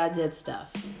all of that good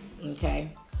stuff.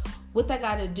 Okay, what that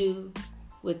got to do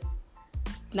with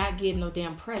not getting no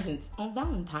damn presents on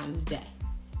Valentine's Day?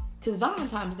 Because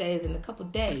Valentine's Day is in a couple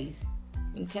days.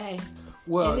 Okay?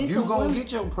 Well, you gonna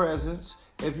get your presents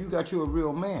if you got you a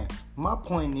real man. My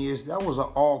point is, that was an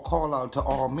all call out to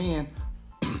all men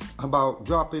about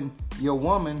dropping your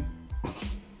woman,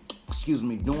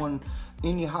 during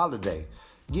any holiday.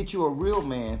 Get you a real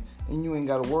man, and you ain't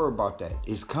gotta worry about that.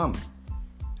 It's coming.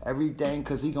 Everything,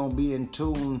 cause he gonna be in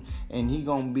tune, and he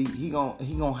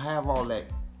gonna have all that.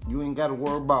 You ain't gotta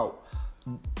worry about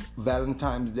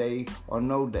Valentine's Day or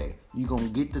no day. You gonna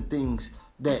get the things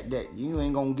that you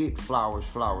ain't gonna get flowers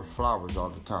all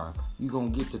the time. You gonna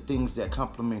get the things that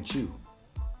compliment you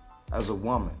as a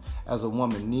woman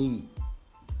need,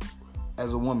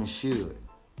 as a woman should.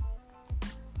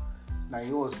 Now,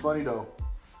 you know what's funny though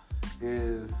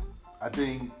is I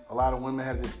think a lot of women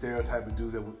have this stereotype of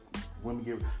dudes that women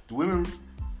give. Do women,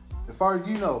 as far as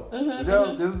you know,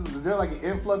 is there like an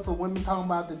influx of women talking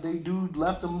about that they dude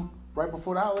left them right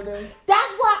before the holidays?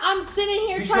 That's why I'm sitting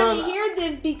here trying to hear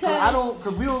this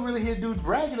because we don't really hear dudes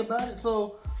bragging about it.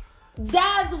 So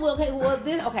that's okay. Well,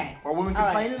 this okay. Are women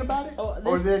complaining about it,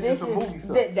 or is that just some movie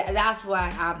stuff? That's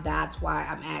why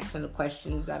I'm asking the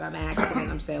questions that I'm asking,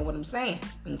 and I'm saying what I'm saying.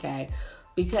 Okay,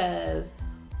 because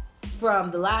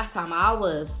from the last time I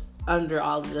was under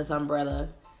all of this umbrella,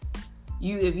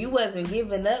 if you wasn't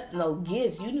giving up no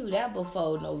gifts, you knew that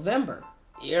before November.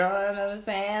 You know what I'm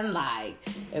saying? Like,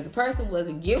 if the person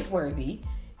wasn't gift worthy,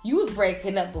 you was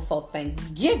breaking up before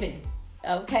Thanksgiving.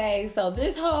 Okay? So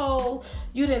this whole,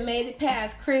 you done made it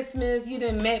past Christmas, you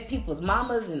done met people's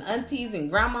mamas and aunties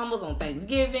and grandmamas on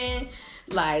Thanksgiving.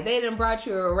 Like, they done brought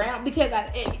you around. Because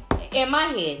in my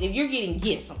head, if you're getting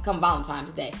gifts come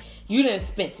Valentine's Day, you done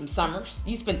spent some summers.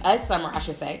 You spent a summer, I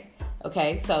should say.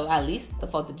 Okay? So at least the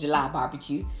 4th of July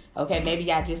barbecue. Okay, maybe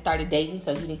y'all just started dating,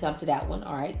 so he didn't come to that one.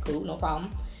 All right, cool, no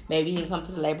problem. Maybe he didn't come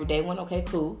to the Labor Day one. Okay,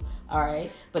 cool. All right.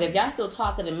 But if y'all still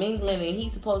talking and mingling and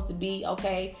he's supposed to be,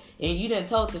 okay, and you done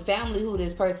told the family who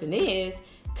this person is,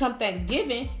 come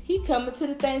Thanksgiving, he coming to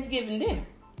the Thanksgiving dinner.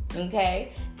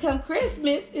 Okay? Come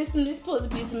Christmas, it's supposed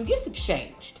to be some gifts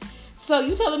exchanged. So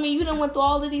you telling me you done went through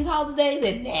all of these holidays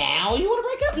and now you want to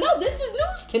break up? No, this is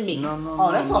news to me.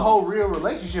 No, that's a whole real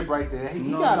relationship right there.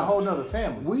 He got a whole nother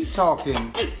family. We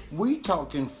talking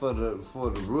for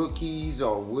the rookies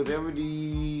or whatever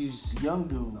these young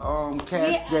dudes,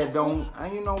 cats that don't.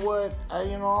 You know what? I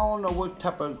don't know what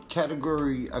type of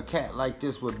category a cat like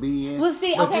this would be in. Well,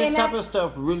 see, but this type of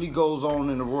stuff really goes on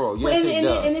in the world. Yes, it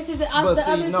does. And this is the other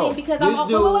thing because wait. I'll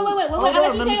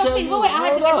let you say your speech. Wait.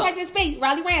 I let you speak.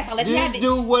 Riley Rants. I'll let you. This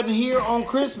dude wasn't here on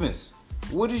Christmas.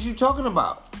 What is you talking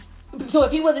about? So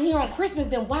if he wasn't here on Christmas,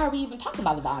 then why are we even talking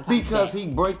about the Valentine's Day? Because he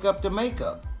break up the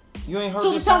makeup. You ain't heard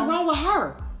so this there's something wrong with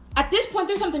her. At this point,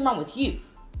 there's something wrong with you.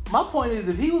 My point is,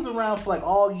 if he was around for like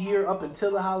all year up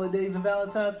until the holidays and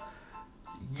Valentine's,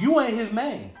 you ain't his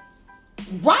man.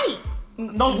 Right.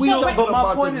 No, but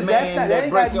my point is that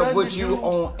break up with you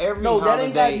on every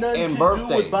holiday and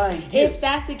birthday. If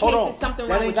that's the case, it's something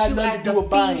wrong with you as the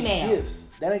female. Gifts.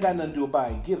 That ain't got nothing to do with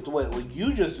buying gifts. What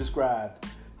you just described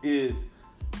is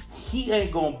he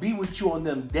ain't gonna be with you on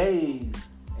them days,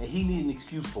 and he need an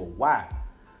excuse for why.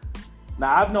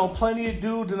 Now I've known plenty of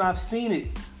dudes, and I've seen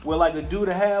it where like a dude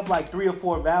to have like 3 or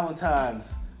 4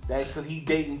 Valentines, that because he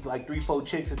dating like 3-4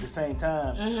 chicks at the same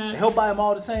time, and he'll buy them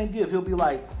all the same gift. He'll be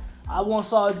like, I once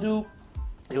saw a dude.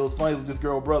 It was funny. It was this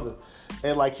girl brother,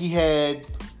 and like he had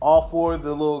all 4 of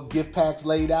the little gift packs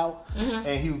laid out,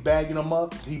 and he was bagging them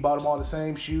up. He bought them all the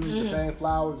same shoes, the same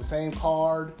flowers, the same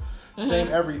card, same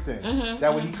everything.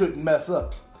 That way he couldn't mess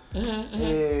up.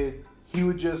 And he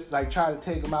would just like try to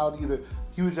take them out. Either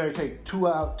he would try to take 2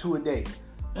 out, 2 a day,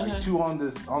 like 2 on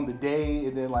the day,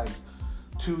 and then like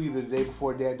 2 either the day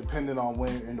before that, depending on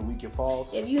when in the week it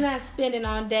falls. If you're not spending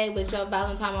all day with your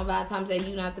Valentine on Valentine's Day,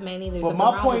 you're not the man either. But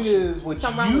my point is, what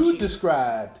you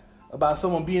described about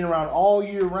someone being around all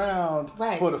year round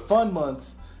for the fun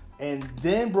months and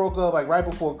then broke up like right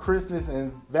before Christmas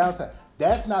and Valentine,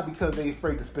 that's not because they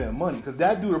afraid to spend money, because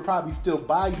that dude will probably still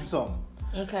buy you something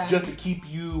just to keep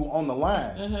you on the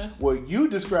line. What you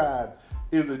described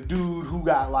is a dude who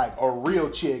got like a real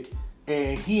chick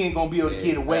and he ain't gonna be able to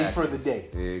get away for the day.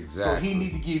 Exactly. So he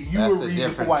need to give you a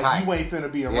reason for why you ain't finna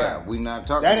be around. Yeah, we not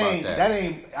talking about that. I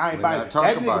ain't buying that.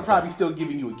 That nigga probably still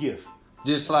giving you a gift.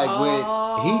 Just like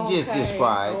what he just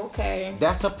described. Okay.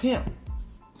 That's a pimp.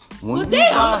 When you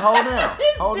buy,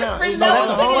 hold down.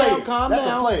 That's a player. Calm That's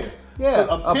down. a player. Yeah,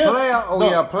 a player. Oh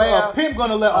yeah, a player. A pimp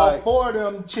gonna let all 4 of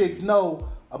them chicks know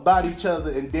about each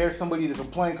other and dare somebody to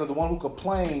complain, because the one who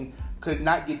complained could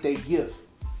not get their gift.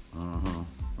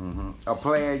 A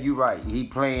player, you right. He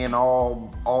playing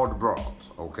all the broads.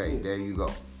 Okay, there you go.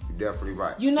 You're definitely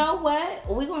right. You know what?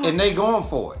 And they going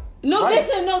for it. No, Right.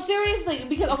 listen, no, seriously,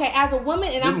 because as a woman,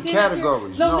 and Them I'm seeing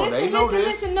categories. No, No, listen, they know listen, this.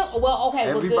 listen, no. Well, okay,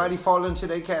 Everybody fall into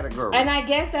their category. and I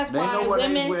guess that's They why know where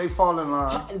women, they fall in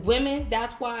line. women.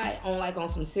 That's why on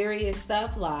some serious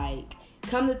stuff, like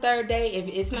come the third day, if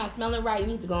it's not smelling right, you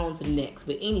need to go on to the next.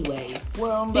 But anyway,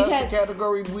 Well, that's the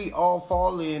category we all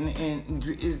fall in, and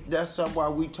that's why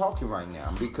we talking right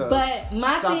now. Because but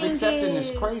my stop thing accepting is,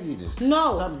 this craziness.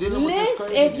 No, Stop dealing with this listen,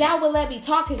 craziness. if y'all would let me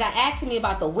talk, because y'all asking me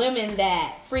about the women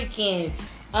that freaking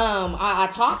I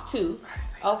talk to.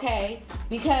 Okay,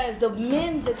 because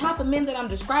the type of men that I'm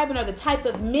describing are the type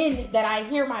of men that I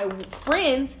hear my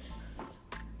friends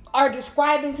are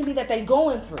describing to me that they're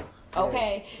going through.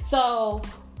 Okay, so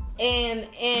and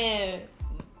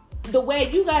the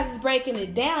way you guys is breaking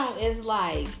it down is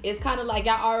like, it's kind of like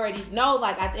y'all already know,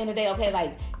 like at the end of the day, okay,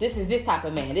 like this is this type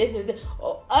of man. This is to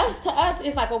us.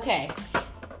 It's like, okay,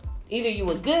 either you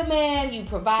a good man, you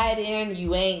providing,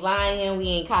 you ain't lying, we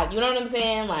ain't caught. You know what I'm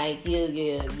saying? Like you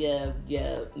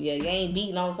ain't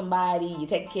beating on somebody, you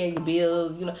taking care of your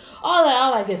bills, you know, all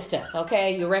that good stuff.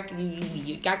 Okay, you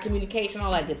got communication,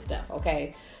 all that good stuff.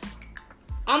 Okay.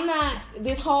 I'm not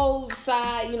this whole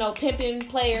side, pimping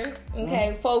player.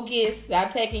 Okay, 4 gifts. I'm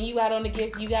taking you out on the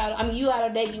gift. You out on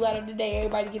a date. You out on the day.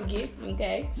 Everybody get a gift.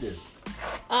 Okay.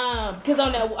 Yeah. Because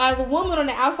as a woman on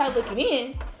the outside looking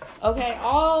in, okay,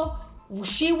 all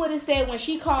she would have said when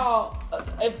she called,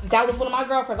 if that was one of my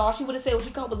girlfriends, all she would have said when she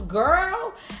called was,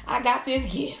 "Girl, I got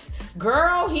this gift.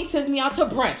 Girl, he took me out to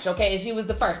brunch," okay, and she was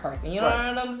the first person. You know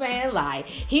what I'm saying? Like,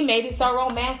 he made it so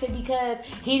romantic because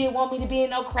he didn't want me to be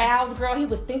in no crowds. Girl, he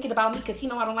was thinking about me because he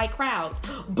know I don't like crowds.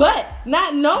 But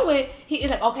not knowing, he's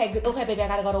like, okay, baby, I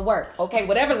gotta go to work. Okay,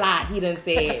 whatever lie he done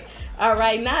said. All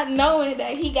right, not knowing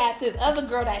that he got this other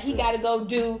girl that he gotta go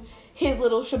do his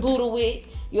little shaboodle with.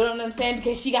 You know what I'm saying?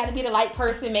 Because she got to be the light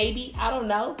person, maybe. I don't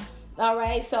know. All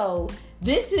right. So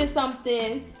this is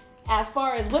something, as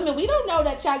far as women, we don't know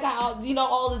that y'all got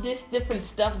all of this different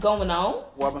stuff going on.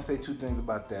 Well, I'm going to say 2 things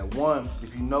about that. One,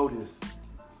 if you notice,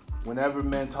 whenever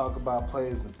men talk about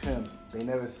players and pimps, they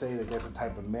never say that that's a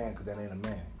type of man, because that ain't a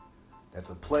man.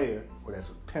 That's a player or that's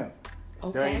a pimp.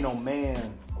 Okay. There ain't no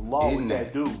man law with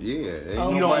that dude. Yeah,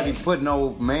 ain't nobody put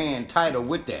no man title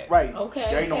with that. Right. Okay.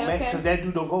 There ain't no man, because that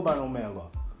dude don't go by no man law.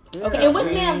 Yeah. Okay, and what's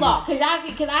man law? Cause I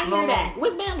hear that.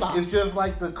 What's man law? It's just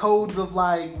like the codes of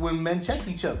like when men check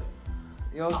each other.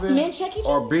 You know what I'm saying? Men check each other?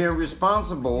 Or being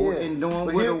responsible and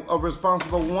doing what a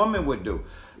responsible woman would do.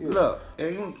 Yeah. Look,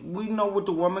 we know what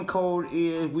the woman code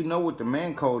is. We know what the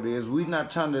man code is. We're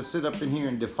not trying to sit up in here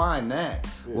and define that.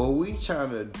 Yeah. What we trying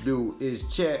to do is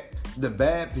check the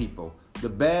bad people, the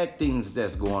bad things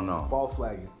that's going on. False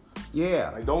flagging. Yeah.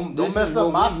 Like don't mess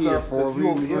up my stuff. For.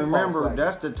 Remember,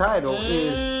 that's the title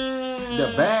is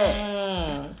the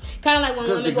bad. Kind of like when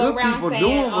women go around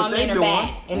saying men are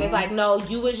bad. And it's like, no,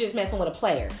 you was just messing with a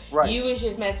player. Right. You was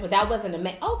just messing with, that wasn't a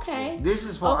man. Okay. This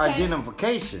is for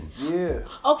identification. Yeah.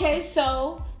 Okay,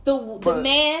 so the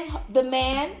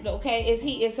man, okay,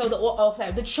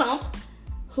 the chump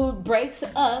who breaks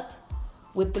up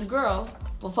with the girl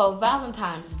before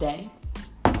Valentine's Day.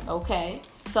 Okay.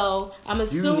 So I'm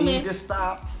assuming you need to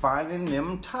stop finding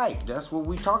them type. That's what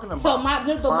we talking about. So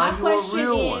my question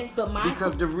is,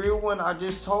 because the real one I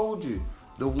just told you,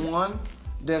 the one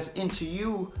that's into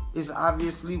you is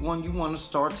obviously one you want to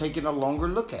start taking a longer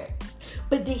look at.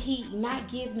 But did he not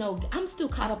give no? I'm still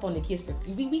caught up on the gifts for.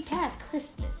 We passed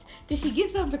Christmas. Did she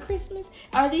get something for Christmas?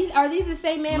 Are these the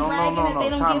same man bragging that they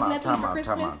don't give nothing for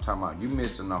Christmas? Time out. You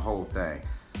missing the whole thing.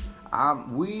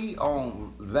 We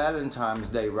on Valentine's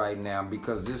Day right now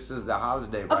because this is the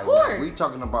holiday right now. We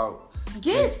talking about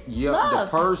gifts, love.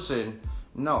 The person.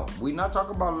 No, we not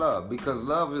talking about love because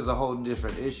love is a whole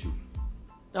different issue.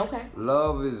 Okay.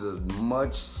 Love is a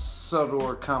much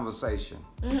subtler conversation.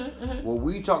 What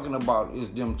we talking about is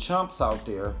them chumps out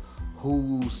there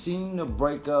who seem to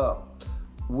break up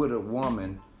with a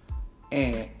woman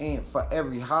and for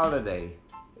every holiday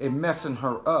and messing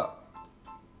her up.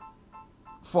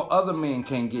 For other men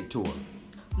can't get to her.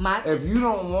 If you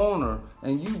don't want her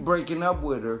and you breaking up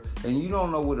with her and you don't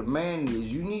know what a man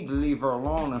is, you need to leave her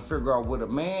alone and figure out what a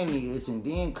man is and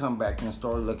then come back and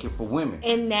start looking for women.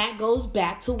 And that goes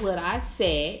back to what I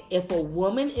said. If a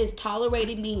woman is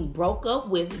tolerating being broke up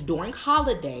with during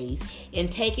holidays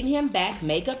and taking him back,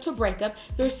 make up to break up,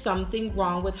 there's something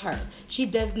wrong with her. She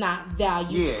does not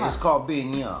value her. Yeah, it's called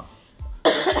being young.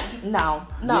 No.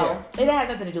 Yeah. It has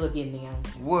nothing to do with being young.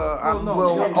 Well,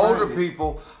 older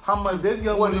people, how much? This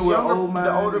young woman with an old mind,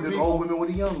 the older people, old women with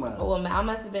a young mind. Well, I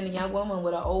must have been a young woman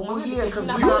with an old mind. Well, yeah, because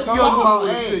we're not talking about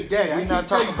age. We're not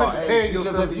talking about age.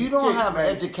 Because if you don't have an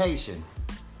education,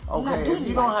 Okay, if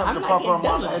you don't have the proper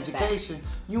amount of like education,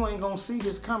 you ain't gonna see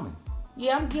this coming.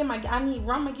 Yeah, I need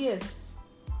run my gifts.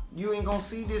 You ain't gonna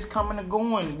see this coming and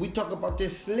going. We talk about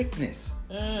this slickness.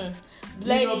 Ladies,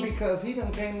 you know, because he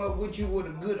done came up with you with a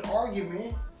good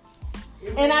argument.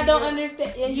 And I don't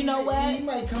understand. And you know what? He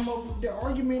might come up with the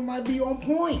argument might be on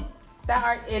point.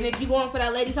 And if you going for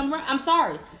that lady, I'm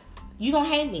sorry. You gonna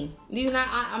hate me.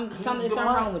 Something's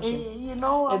wrong with you. You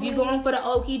know, if you going for the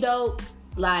okie doke,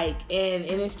 like, and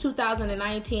it's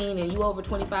 2019 and you over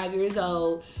 25 years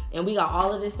old, and we got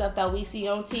all of this stuff that we see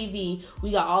on TV.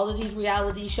 We got all of these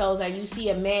reality shows that you see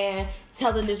a man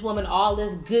telling this woman all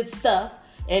this good stuff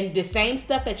and the same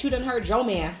stuff that you done heard your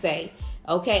man say.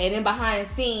 Okay, and then behind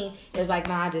the scene, it's like,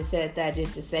 nah, I just said that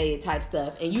just to say it type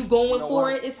stuff. And you going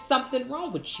for it, it's something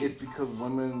wrong with you. It's because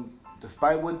women,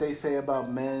 despite what they say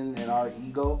about men and our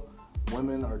ego,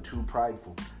 women are too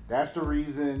prideful. That's the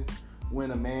reason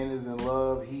when a man is in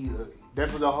love,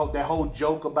 that's what that whole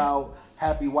joke about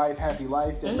happy wife, happy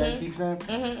life that men keep saying.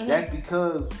 That's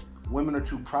because women are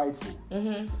too prideful.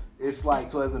 It's like,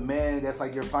 so as a man, that's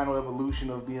like your final evolution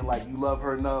of being like, you love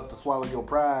her enough to swallow your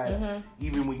pride,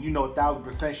 even when you know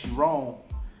 1,000% she's wrong,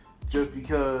 just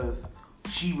because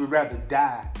she would rather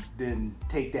die than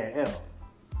take that L.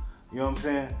 You know what I'm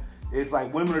saying? It's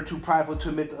like women are too prideful to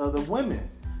admit to other women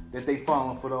that they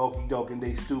falling for the okie doke and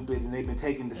they stupid and they've been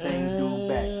taking the same dude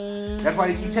back. That's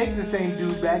why they keep taking the same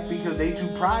dude back, because they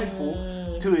too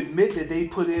prideful to admit that they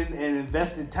put in and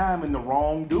invested time in the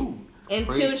wrong dude.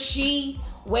 Until she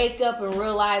wake up and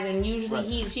realize, and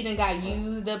usually she done got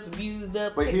used up, abused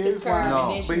up, but here's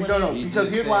why.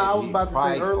 Because here's why I was about to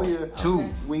say earlier.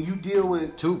 When you deal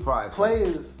with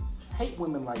players, hate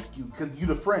women like you, because you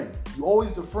the friend. You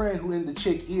always the friend who in the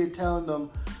chick ear telling them,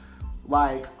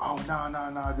 like, oh,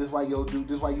 no, this why yo dude,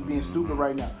 this why you being stupid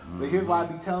right now. But here's why I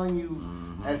be telling you,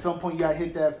 at some point you gotta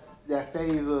hit that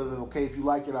phase of, okay, if you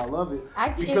like it, I love it.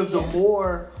 Because the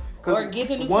more, or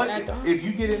giving if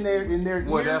you get in their ear,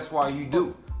 well, that's why you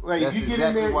do. Like, that's if you get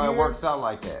exactly in their why ear, it works out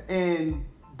like that. And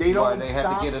they don't. Why they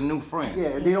have to get a new friend. Yeah,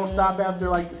 and they don't stop after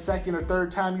like the second or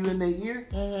third time you in their ear.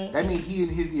 That means he in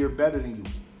his ear better than you.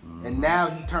 And now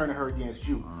he turning her against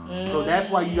you. So that's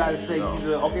why you gotta say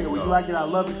either, okay, well, you like it, I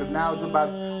love it, because now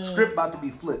it's script about to be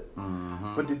flipped.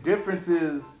 But the difference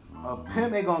is, a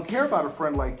pimp ain't gonna care about a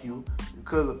friend like you,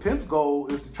 because a pimp's goal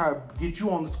is to try to get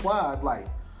you on the squad. Like,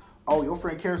 oh, your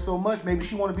friend cares so much, maybe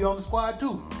she want to be on the squad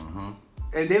too.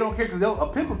 And they don't care, because a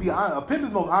pimp will be honest. A pimp is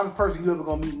the most honest person you ever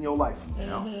gonna meet in your life.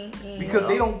 Because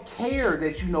they don't care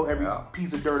that you know every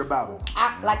piece of dirt about them.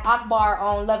 Like Akbar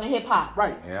on Love and Hip Hop.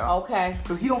 Right. Yeah. Okay.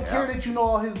 Because he don't care that you know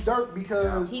all his dirt,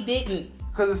 because he didn't.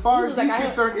 Because as far as he's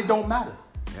concerned, it don't matter.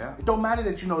 Yeah. It don't matter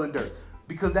that you know the dirt,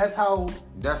 because that's how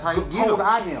you get cold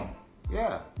I am.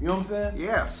 Yeah. You know what I'm saying?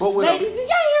 Yes. But with ladies, is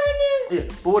y'all hearing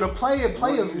this? Yeah. But with a player,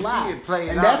 players lie.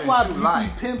 And that's why you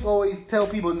see pimps always tell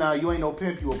people, nah, you ain't no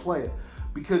pimp, you a player.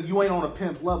 Because you ain't on a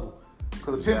pimp's level.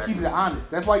 Because a pimp keeps it honest.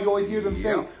 That's why you always hear them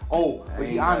say, oh, but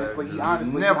he honest, but he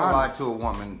honest. Never lie to a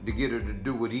woman to get her to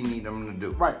do what he need them to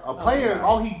do. Right. A player,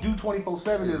 all he do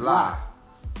 24/7 is lie.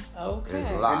 Okay.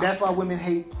 And that's why women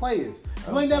hate players.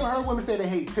 You ain't never heard women say they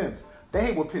hate pimps. They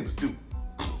hate what pimps do.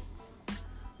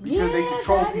 Because they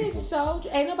control people. Is so,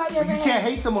 ain't nobody ever. You can't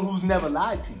hate someone who's never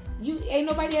lied to you. Ain't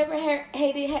nobody ever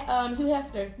hated Hugh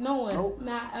Hefner. No one. Nope.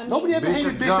 Nah, nobody ever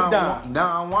hated Bishop Don.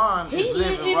 Don Juan is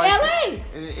living in right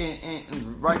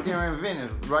right there in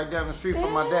Venice, right down the street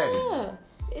from my daddy.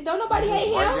 Don't nobody hate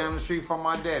him. Right down the street from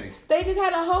my daddy. They just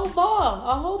had a whole ball,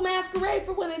 a whole masquerade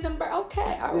for one of them.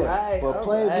 Okay, all right. But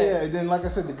players, and then like I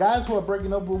said, the guys who are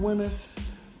breaking up with women,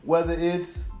 whether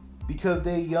it's because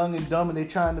they young and dumb and they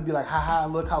trying to be like, haha,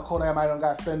 look how cold I am, I don't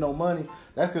got to spend no money.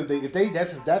 That's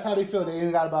because that's how they feel. They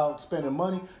ain't got about spending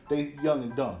money. They young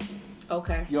and dumb.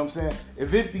 Okay. You know what I'm saying?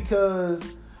 If it's because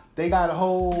they got a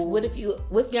whole...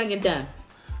 What's young and dumb?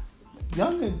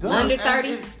 Young and dumb. Under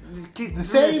 30? The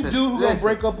same dude who gonna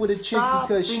break up with a chick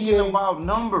because she ain't... about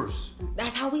numbers.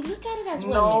 That's how we look at it as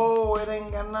women. No, it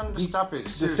ain't got nothing to stop it.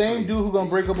 Seriously. The same dude who gonna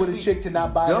break up with a chick to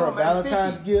not buy her a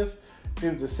Valentine's gift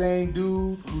is the same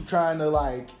dude who trying to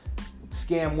like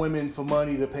scam women for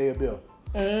money to pay a bill.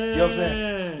 You know what I'm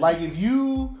saying? Like if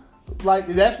you like,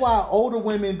 that's why older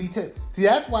women see,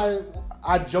 that's why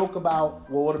I joke about,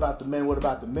 well, what about the men? What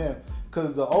about the men?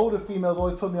 Because the older females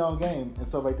always put me on game and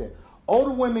stuff like that.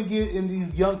 Older women get in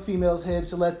these young females' heads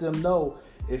to let them know,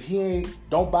 if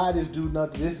don't buy this dude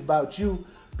nothing. This is about you,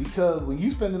 because when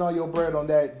you spending all your bread on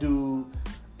that dude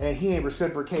and he ain't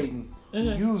reciprocating,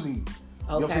 he using you.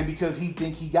 You know what I'm saying? Because he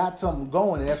think he got something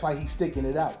going, and that's why he's sticking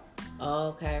it out.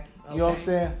 Okay. You know what I'm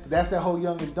saying? That's that whole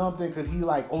young and dumb thing because he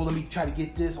like, oh, let me try to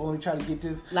get this. Oh, let me try to get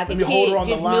this. Like let a me kid, hold her on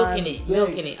just the line.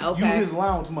 milking it. Okay. You his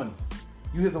allowance money.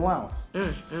 You his allowance. You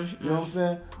know what I'm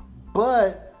saying?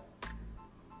 But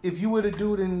if you were to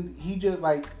do it and he just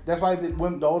like, that's why the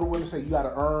older women say you got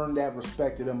to earn that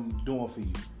respect that I'm doing for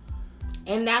you.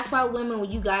 And that's why women,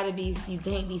 you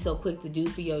can't be so quick to do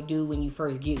for your dude when you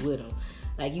first get with him.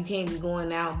 Like, you can't be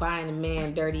going out buying a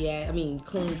man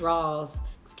clean draws,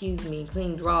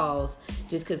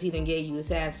 just because he done gave you a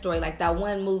sad story. Like that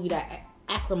one movie, that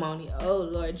Acrimony. Oh,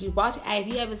 Lord. If you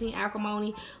haven't seen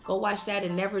Acrimony, go watch that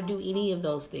and never do any of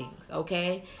those things,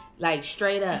 okay? Like,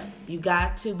 straight up. You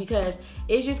got to, because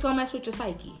it's just going to mess with your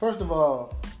psyche. First of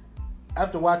all,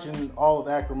 after watching all of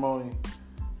Acrimony,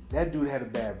 that dude had a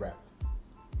bad rap.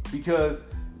 Because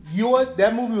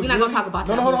that movie was You're not going to talk about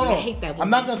that movie. I hate that movie. I'm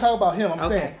not going to talk about him. I'm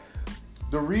saying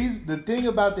the thing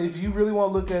about that, if you really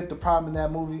want to look at the problem in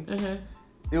that movie,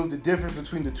 it was the difference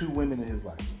between the two women in his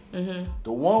life.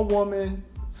 The one woman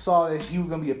saw that he was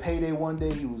going to be a payday one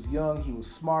day. He was young. He was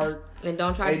smart. And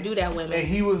don't try to do that, women. And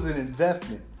he was an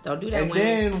investment. Don't do that, women.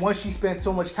 And then once she spent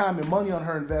so much time and money on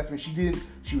her investment,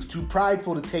 she was too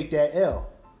prideful to take that L.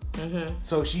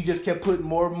 So she just kept putting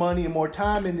more money and more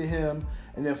time into him.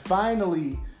 And then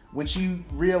finally, when she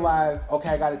realized, okay,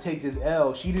 I got to take this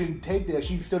L, she didn't take that.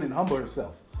 She still didn't humble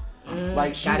herself.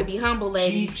 Gotta be humble,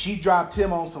 lady. She dropped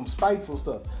him on some spiteful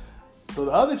stuff. So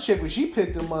the other chick, when she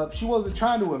picked him up, she wasn't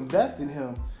trying to invest in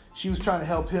him. She was trying to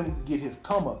help him get his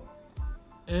come up.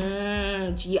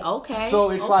 Okay.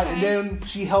 So it's like, and then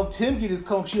she helped him get his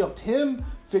come up. She helped him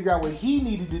figure out what he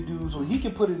needed to do so he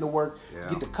could put in the work to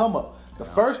get the come up. The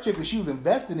first chick, when she was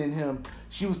investing in him,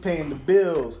 she was paying the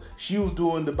bills. She was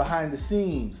doing the behind the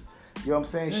scenes. You know what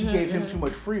I'm saying? She gave him too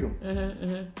much freedom. You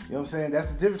know what I'm saying?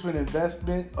 That's the difference between an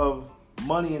investment of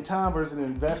money and time versus an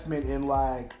investment in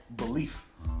like belief.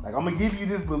 Like, I'm going to give you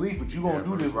this belief, but you're going to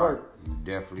do this work.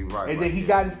 You're definitely right. And then he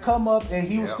got his come up, and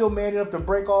he was still man enough to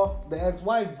break off the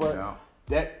ex-wife, but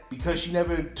that, because she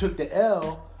never took the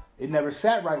L, it never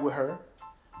sat right with her,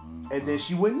 and then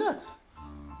she went nuts.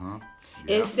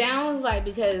 It sounds like,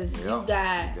 because you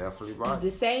got definitely right.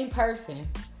 the same person,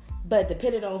 but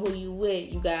depending on who you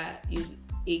with, you got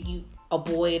you a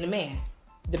boy and a man,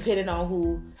 depending on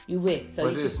who you with. So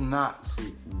but it's not.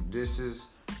 See, this is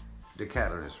the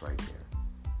catalyst right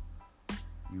there.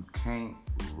 You can't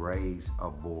raise a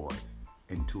boy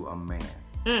into a man.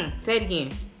 Say it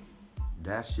again.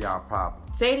 That's your problem.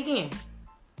 Say it again.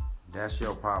 That's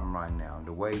your problem right now.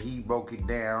 The way he broke it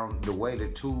down, the way the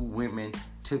two women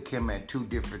took him at two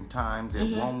different times,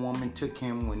 and one woman took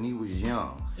him when he was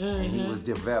young and he was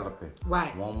developing.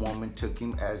 Right. One woman took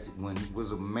him as when he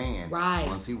was a man. Right.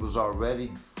 Once he was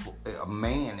already a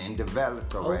man and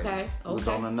developed already. Okay. He was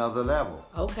on another level.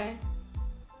 Okay.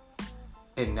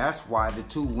 And that's why the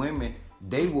two women,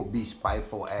 they will be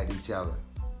spiteful at each other.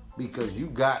 Because you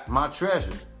got my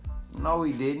treasure. No,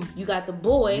 he didn't. You got the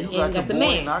boy and you got the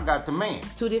man. And I got the man.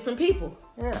 Two different people.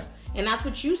 Yeah. And that's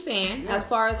what you saying. As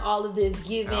far as all of this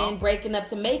giving, breaking up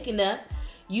to making up,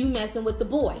 you messing with the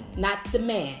boy, not the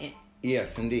man.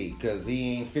 Yes, indeed. Because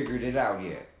he ain't figured it out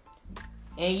yet.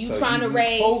 And you trying to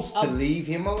raise... You're supposed to leave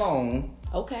him alone.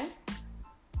 Okay.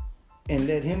 And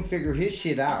let him figure his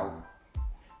shit out.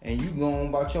 And you go on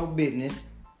about your business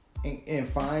and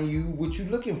find you what you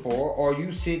looking for, or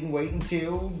you sit and wait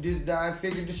until this guy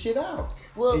figure the shit out.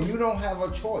 Well, and you don't have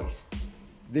a choice.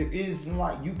 There is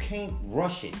like, you can't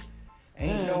rush it.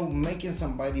 Ain't no making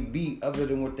somebody be other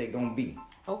than what they gonna be.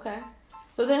 Okay.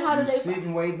 So then how do they...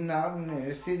 sitting waiting out and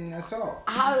they're sitting, that's all.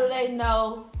 How do they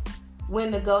know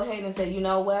when to go ahead and say, you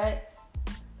know what?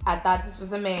 I thought this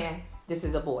was a man. This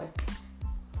is a boy.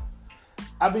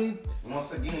 I mean,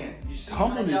 once again, you see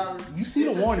you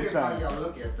see the warning signs. How y'all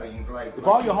look at things like if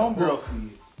all your homegirls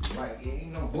see it. Like, it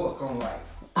ain't no book on life.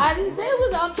 I didn't say it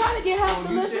was. I'm trying to get half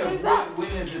the listeners out. When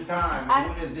is the time?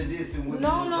 When is the this and when is the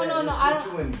that? No. I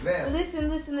don't. What you invest.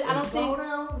 Listen. I don't think. Slow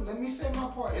down. Let me say my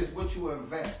part. It's what you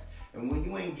invest. And when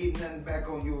you ain't getting nothing back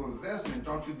on your investment,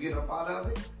 don't you get up out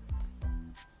of it?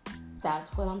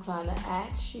 That's what I'm trying to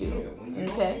ask you. Yeah, when you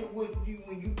don't get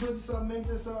when you put something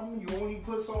into something, you only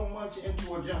put so much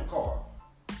into a junk car.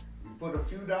 You put a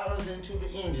few dollars into the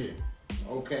engine,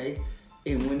 okay?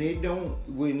 And when it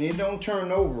don't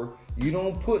turn over, you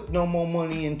don't put no more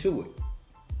money into it.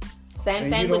 Same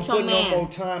thing with your man. You don't put no more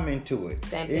time into it.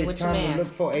 Same thing with your man. It's time to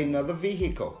look for another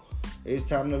vehicle. It's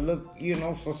time to look,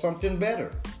 for something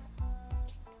better.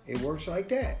 It works like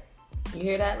that. You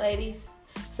hear that, ladies?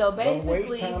 So basically, don't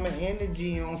waste time and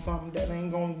energy on something that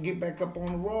ain't gonna get back up on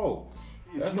the road.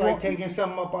 That's like taking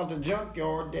something up out the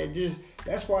junkyard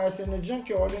that's why it's in the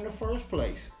junkyard in the first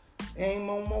place. ain't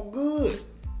no more good.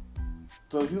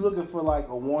 So if you're looking for like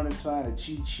a warning sign, a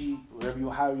cheat sheet,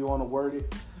 however you want to word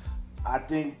it, I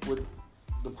think with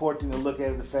the important thing to look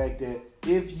at is the fact that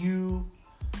if you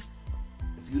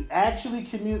actually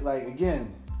communicate, like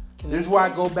again, this is where I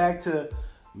go back to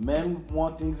men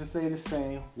want things to stay the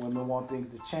same, women want things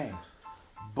to change.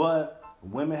 But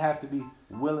women have to be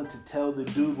willing to tell the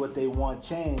dude what they want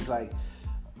changed. Like,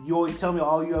 you always tell me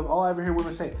all I ever hear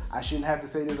women say, I shouldn't have to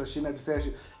say this, I shouldn't have to say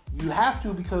that. You have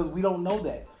to, because we don't know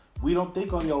that. We don't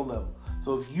think on your level.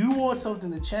 So if you want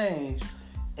something to change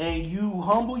and you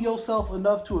humble yourself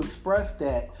enough to express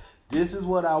that, this is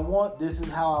what I want, this is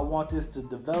how I want this to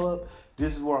develop,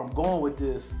 this is where I'm going with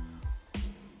this.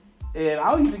 And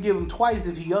I'll even give him twice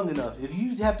if he's young enough. If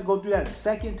you have to go through that a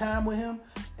second time with him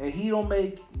and he don't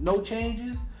make no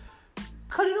changes,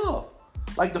 cut it off.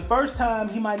 Like the first time,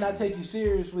 he might not take you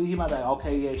seriously. He might be like,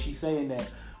 okay, yeah, she's saying that.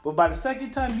 But by the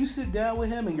second time you sit down with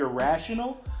him and you're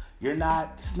rational, you're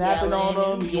not snapping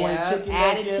on him, you ain't chicken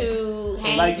attitude,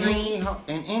 hangry.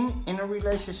 And in a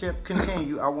relationship,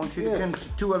 continue. I want you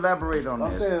to elaborate on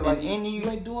this. Saying, like, you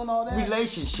ain't doing all that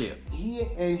relationship.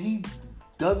 He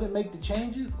doesn't make the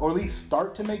changes, or at least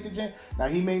start to make the change. Now,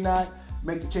 he may not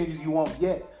make the changes you want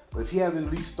yet, but if he hasn't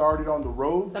at least started on the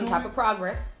road some type of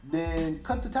progress, then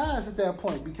cut the ties at that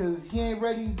point, because he ain't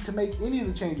ready to make any of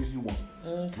the changes you want.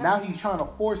 Okay. Now he's trying to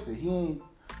force it. You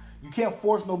can't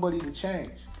force nobody to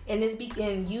change.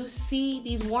 And you see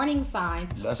these warning signs.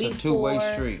 That's a two-way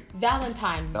street.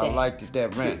 Valentine's Day. I liked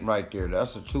that rant right there.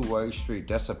 That's a two-way street.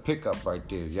 That's a pickup right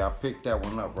there. Y'all picked that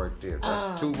one up right there.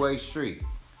 That's a two-way street.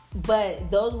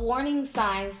 But those warning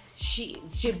signs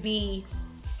should be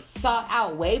sought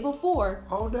out way before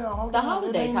the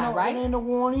holiday time, right? It ain't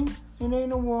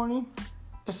a warning.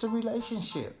 It's a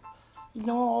relationship. You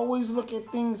don't always look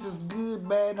at things as good,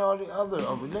 bad, or the other.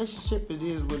 A relationship, it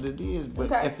is what it is.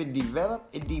 But if it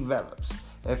develops, it develops.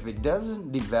 If it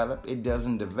doesn't develop, it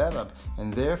doesn't develop.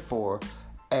 And therefore,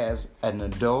 as an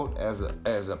adult, as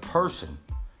a person,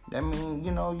 that means,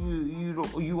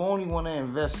 you only want to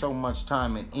invest so much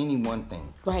time in any one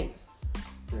thing. Right.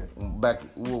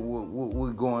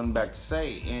 We're going back to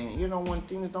say, and when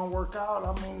things don't work out,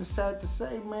 I mean, it's sad to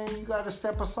say, man, you got to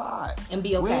step aside and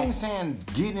be okay. We ain't saying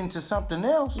get into something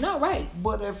else. No, right.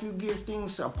 But if you give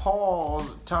things a pause,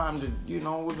 time to,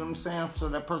 what I'm saying, so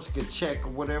that person could check or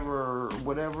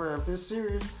whatever. If it's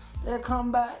serious, they'll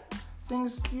come back.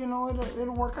 Things,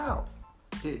 it'll work out.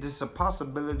 It's a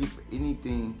possibility for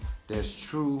anything that's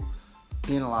true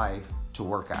in life to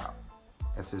work out.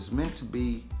 If it's meant to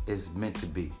be, it's meant to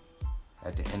be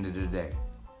at the end of the day.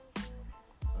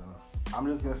 I'm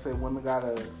just going to say women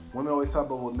always talk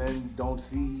about what men don't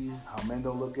see, how men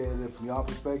don't look at it from y'all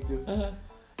perspective. Mm-hmm.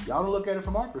 Y'all don't look at it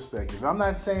from our perspective. I'm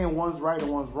not saying one's right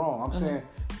or one's wrong. I'm saying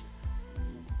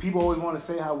people always want to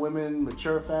say how women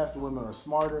mature faster, women are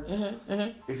smarter. Mm-hmm.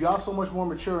 Mm-hmm. If y'all so much more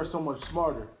mature and so much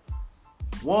smarter,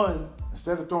 one,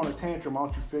 instead of throwing a tantrum, why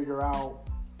don't you figure out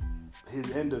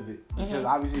his end of it? Because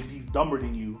obviously if he's dumber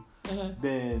than you,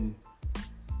 then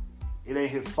it ain't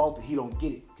his fault that he don't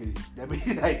get it, because that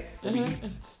means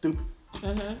he's stupid.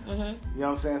 You know what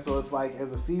I'm saying? So it's like,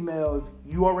 as a female,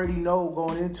 if you already know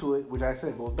going into it, which I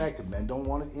said goes back to men don't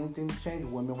want anything to change,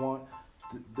 women want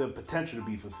the potential to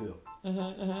be fulfilled.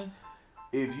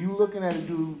 If you looking at a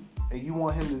dude and you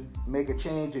want him to make a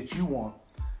change that you want,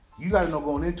 you got to know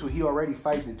going into it, he already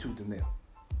fighting the tooth and nail.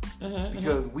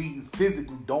 Because we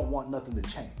physically don't want nothing to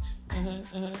change.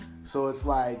 So it's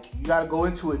like, you got to go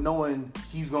into it knowing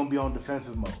he's going to be on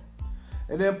defensive mode.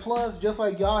 And then plus, just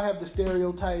like y'all have the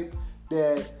stereotype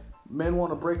that men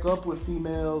want to break up with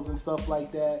females and stuff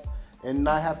like that and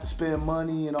not have to spend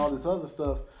money and all this other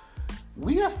stuff,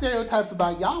 we got stereotypes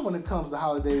about y'all when it comes to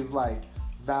holidays like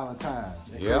Valentine's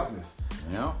and Christmas.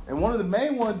 Yeah. And one of the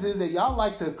main ones is that y'all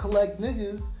like to collect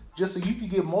niggas just so you can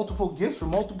get multiple gifts from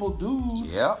multiple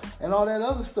dudes and all that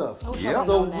other stuff.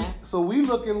 So we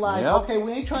looking like, okay,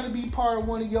 we ain't trying to be part of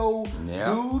one of your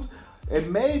dudes.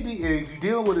 And maybe if you're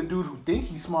dealing with a dude who think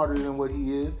he's smarter than what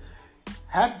he is,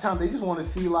 half the time they just want to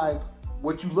see like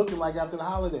what you looking like after the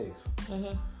holidays.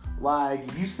 Like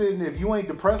if you ain't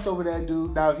depressed over that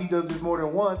dude, now if he does this more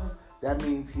than once, that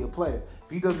means he'll play it. If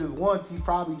he does this once, he's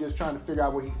probably just trying to figure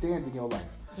out where he stands in your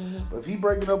life. But if he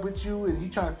breaking up with you and he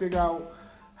trying to figure out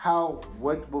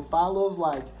what follows,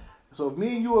 like, so if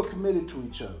me and you are committed to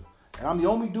each other and I'm the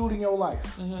only dude in your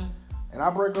life, and I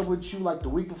break up with you like the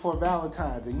week before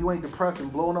Valentine's, and you ain't depressed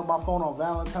and blowing up my phone on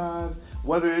Valentine's,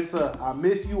 whether it's I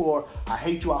miss you or I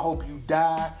hate you, I hope you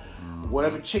die,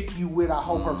 whatever chick you with, I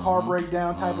hope her car break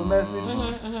down type of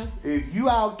message. If you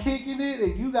out kicking it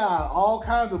and you got all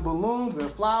kinds of balloons and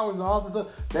flowers and all this stuff,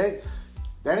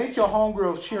 That ain't your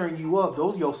homegirls cheering you up.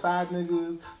 Those your side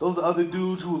niggas. Those are other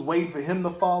dudes who was waiting for him to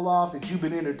fall off that you've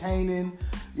been entertaining.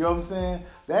 You know what I'm saying?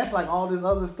 That's like all this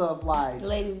other stuff like...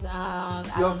 Ladies, you know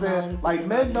what I'm saying? Like,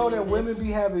 men know that women be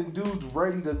having dudes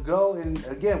ready to go. And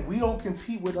again, we don't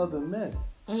compete with other men.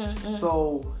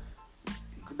 So,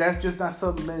 that's just not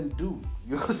something men do.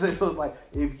 You know what I'm saying? So, it's like,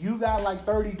 if you got like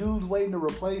 30 dudes waiting to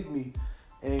replace me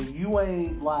and you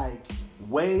ain't like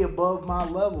way above my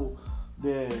level,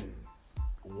 then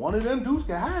one of them dudes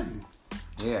can have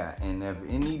you. Yeah, and if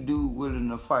any dude willing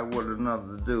to fight with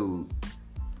another dude,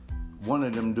 one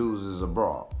of them dudes is a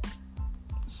broad.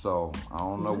 So, I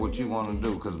don't know what you want to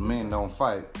do, because men don't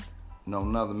fight no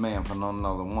another man for no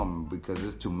another woman, because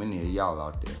there's too many of y'all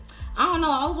out there. I don't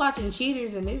know. I was watching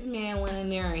Cheaters, and this man went in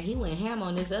there, and he went ham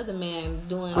on this other man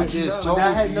doing... I just told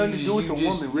that had nothing to do with the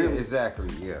woman, really. Yeah, exactly,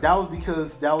 yeah. That was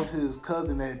because that was his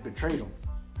cousin that betrayed him.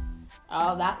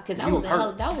 Oh, because that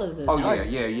was a... Oh,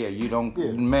 yeah. You don't...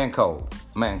 Yeah. Man code.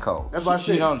 That's why I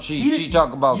said... She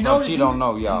talk about something she don't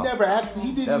know, y'all.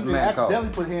 He didn't even accidentally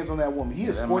put hands on that woman. He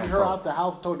escorted her out the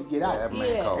house, told her to get out. That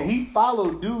man code. And he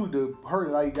followed dude to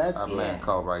hurt. Like, that's... That man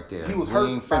code right there. He was hurt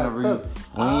by his cousin.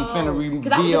 We ain't finna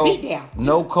reveal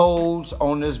no codes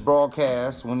on this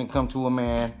broadcast when it come to a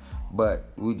man,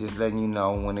 but we just letting you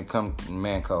know when it come to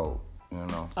man code. You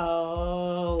know.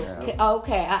 Oh, yeah.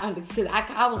 Okay. Because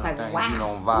I was like, wow. You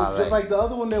don't violate. Just like the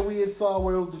other one that we had saw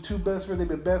where it was the two best friends. They've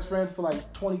been best friends for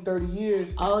like 20, 30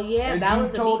 years. Oh, yeah. And that was a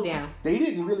beatdown. They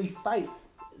didn't really fight.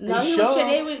 No,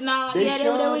 they didn't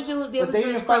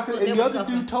fight. And the other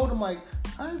dude told him, like,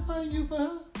 I ain't fighting you for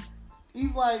her.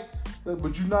 He's like,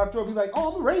 but you knocked her up. He's like, oh,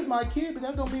 I'm going to raise my kid, but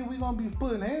that don't mean we going to be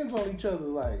putting hands on each other.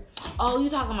 Like, oh, you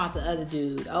talking about the other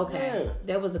dude. Okay. Yeah.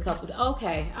 There was a couple.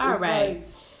 Okay. All right. Like,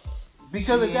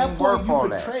 because at that point you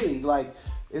betrayed, like,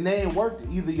 and they ain't worked it.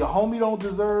 Either your homie don't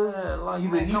deserve,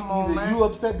 either you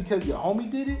upset because your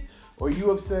homie did it, or you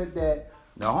upset that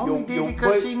the homie did it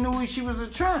because she knew she was a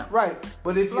tramp. Right,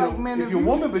 but if your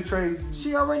woman betrays you,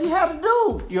 she already had a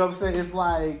dude. You know what I'm saying? It's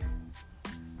like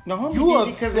the homie you did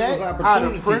it because it was out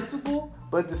of principle.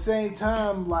 But at the same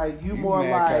time, like, you more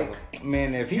like...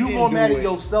 Man, if you more mad at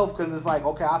yourself because it's like,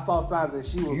 okay, I saw signs that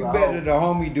she was... You better the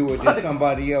homie do it than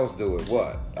somebody else do it.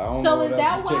 What? I don't know. So is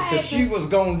that why... Because she was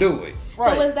going to do it.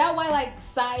 Right. So is that why, like,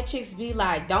 side chicks be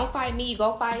like, don't fight me,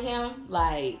 go fight him?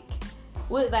 Like,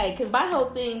 because my whole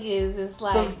thing is, it's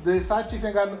like... Because the side chicks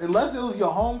ain't got... Unless it was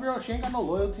your homegirl, she ain't got no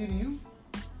loyalty to you.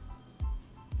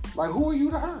 Like, who are you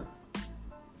to her?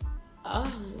 Oh,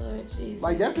 Lord Jesus.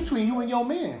 Like, that's between you and your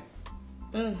man.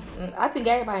 I think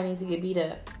everybody needs to get beat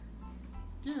up.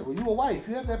 Yeah, well, you a wife.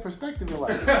 You have that perspective in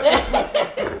life.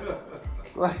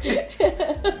 Like,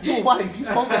 you a wife. You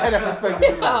supposed to have that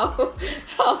perspective in life.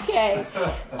 Oh, okay.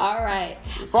 All right.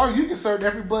 As far as you're concerned,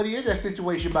 everybody in that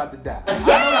situation about to die.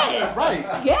 Yes. Right.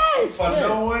 Yes. For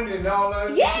knowing and all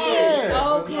that. Yes.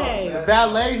 Yeah. Okay. The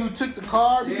valet who took the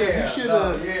car because he should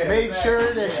have made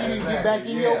sure that she didn't get back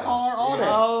in your car. All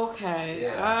that. Okay.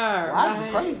 Yeah. All right. Life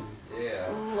is crazy. Yeah.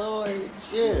 Lord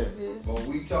Jesus. But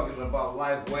we talking about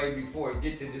life way before it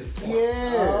get to this point.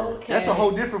 Yeah. Okay. That's a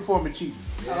whole different form of cheating.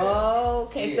 Yeah.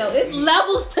 Okay, so it's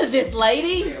levels to this,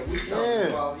 ladies. Yeah, we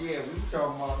talking about, we ain't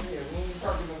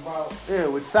talking about. Yeah,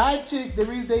 with side chicks, the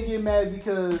reason they get mad is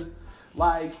because,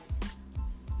 like,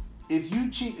 if you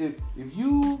cheat, if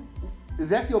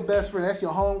that's your best friend, that's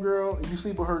your homegirl, and you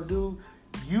sleep with her dude,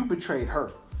 you betrayed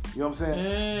her. You know what I'm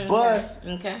saying? But,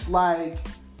 like,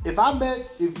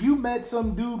 if you met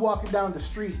some dude walking down the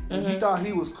street and you thought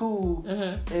he was cool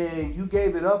and you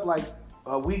gave it up like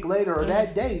a week later or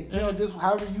that day, you know, just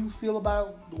however you feel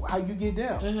about how you get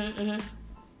down.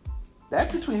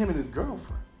 That's between him and his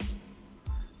girlfriend.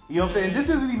 You know what I'm saying? This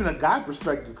isn't even a guy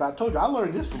perspective. I told you, I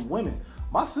learned this from women.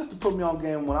 My sister put me on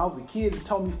game when I was a kid and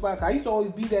told me flat. I used to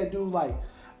always be that dude like,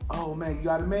 oh man, you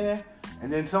got a man?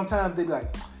 And then sometimes they'd be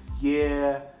like,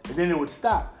 yeah. And then it would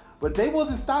stop. But they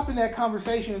wasn't stopping that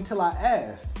conversation until I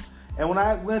asked. And when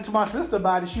I went to my sister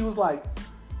about it, she was like,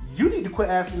 you need to quit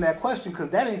asking that question because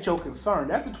that ain't your concern.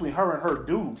 That's between her and her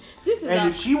dude. And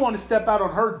if she want to step out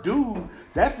on her dude,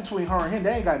 that's between her and him.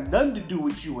 That ain't got nothing to do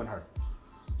with you and her.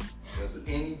 Because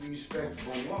any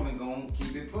respectable woman gonna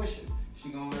keep it pushing. She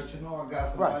gonna let you know I got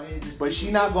somebody. Right. But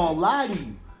she not gonna lie to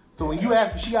you. So when you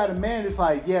ask if she got a man, it's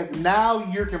like, yeah, now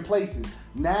you're complacent.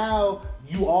 Now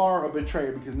you are a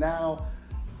betrayer because now,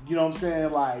 you know what I'm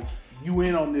saying, like, you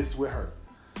in on this with her.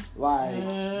 Like,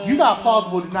 you got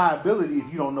plausible deniability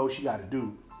if you don't know she got a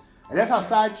dude. And that's how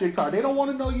side chicks are. They don't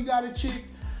want to know you got a chick.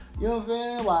 You know what I'm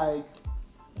saying? Like,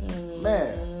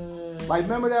 man. Like,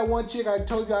 remember that one chick I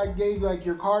told you I gave, like,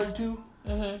 your card to?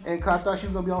 And I thought she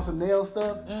was going to be on some nail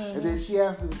stuff. And then she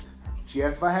She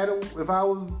asked if I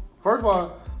was, first of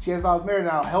all, she asked if I was married, and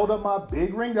I held up my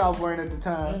big ring that I was wearing at the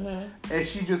time, and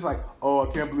she just like, oh,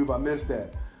 I can't believe I missed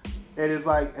that. And it's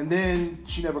like, and then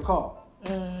she never called.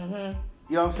 You know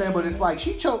what I'm saying? But it's like,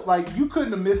 she chose, like, you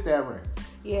couldn't have missed that ring.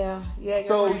 Yeah.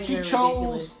 So she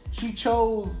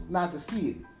chose not to see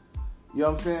it. You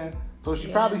know what I'm saying? So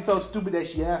she probably felt stupid that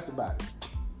she asked about it.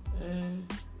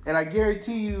 And I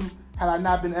guarantee you, had I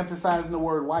not been emphasizing the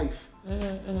word wife,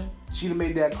 she'd have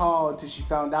made that call until she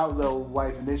found out the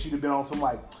wife, and then she'd have been on some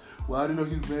like, well, I didn't know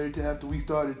he was married till after we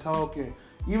started talking,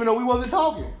 even though we wasn't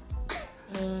talking.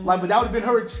 Like, but that would have been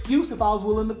her excuse if I was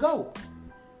willing to go.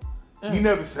 He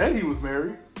never said he was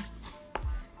married.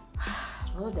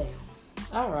 Oh, damn.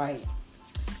 All right.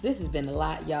 This has been a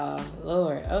lot, y'all.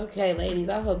 Lord. Okay, ladies.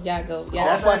 I hope y'all go.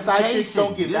 That's why side chicks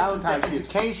don't get Valentine's gifts. This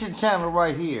is the education channel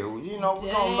right here. You know,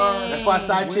 we're going to learn. That's why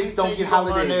side chicks don't get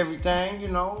holidays. Learn everything, you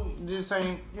know. This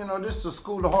ain't, you know, this is a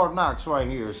school of hard knocks right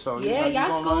here. So, yeah,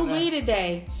 y'all schooled me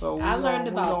today. So I learned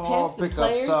about pimps and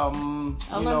players.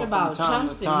 I learned about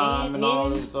chumps and men. And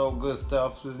all this old good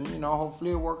stuff. And, you know,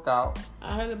 hopefully it'll work out.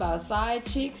 I heard about side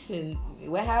chicks and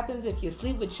what happens if you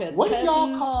sleep with your What cousin, do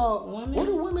y'all call woman? What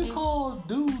do women call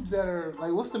dudes that are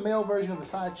like? What's the male version of a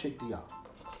side chick to y'all?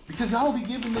 Because y'all be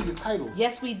giving niggas titles.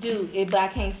 Yes, we do. But I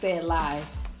can't say it live.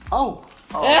 Oh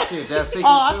shit, that's secret.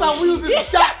 I thought we was in the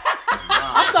shop.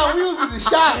 I thought we was in the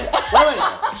shop. Wait.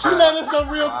 She let us know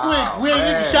real quick. We ain't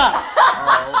in the shop.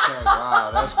 Oh, okay.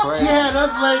 Wow, that's crazy. She had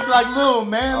us like little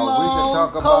man. We can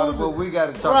talk about what we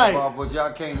got to talk about, but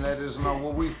y'all can't let us know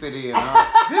what we fit in, huh?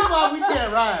 This is why we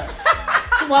can't rise.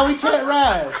 This is why we can't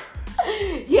rise.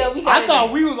 Yeah, we got I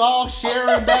thought we was all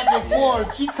sharing back and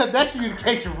forth. She cut that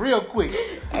communication real quick.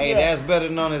 Hey, that's better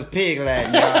known as pig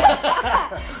Latin,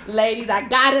 y'all. Ladies, I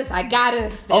got us.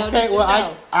 Okay,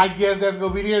 well, I guess that's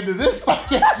going to be the end of this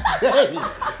podcast today.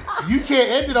 You can't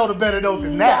end it on a better note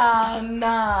than that.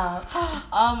 No.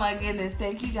 Oh, my goodness.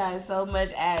 Thank you guys so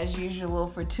much, as usual,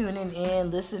 for tuning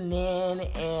in, listening,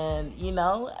 and, you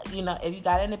know, if you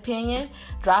got an opinion,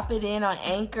 drop it in on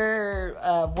Anchor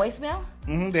voicemail.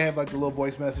 They have like the little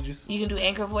voice messages. You can do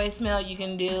Anchor voicemail. You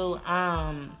can do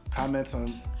comments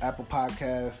on Apple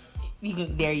Podcasts.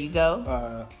 There you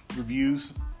go.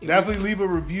 Reviews. Definitely leave a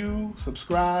review.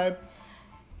 Subscribe.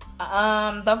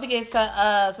 Don't forget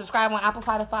to subscribe on Apple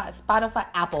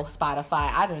Spotify.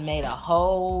 I done made a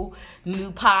whole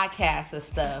new podcast of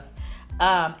stuff.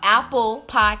 Apple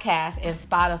Podcasts and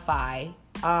Spotify.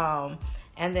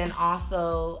 And then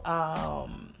also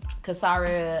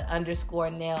Kasara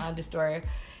 _nail_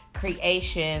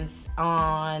 creations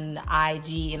on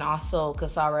IG, and also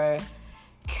Kasara's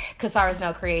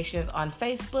Nail Creations on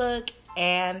Facebook.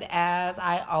 And as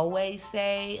I always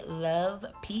say, love,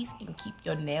 peace, and keep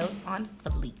your nails on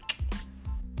fleek.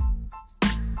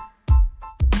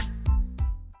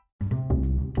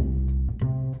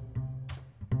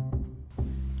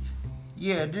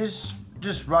 Yeah, this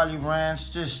Riley Rants,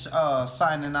 just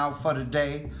signing out for the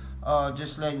day.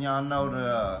 Just letting y'all know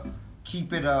to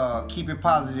keep it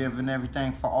positive and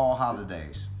everything for all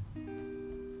holidays.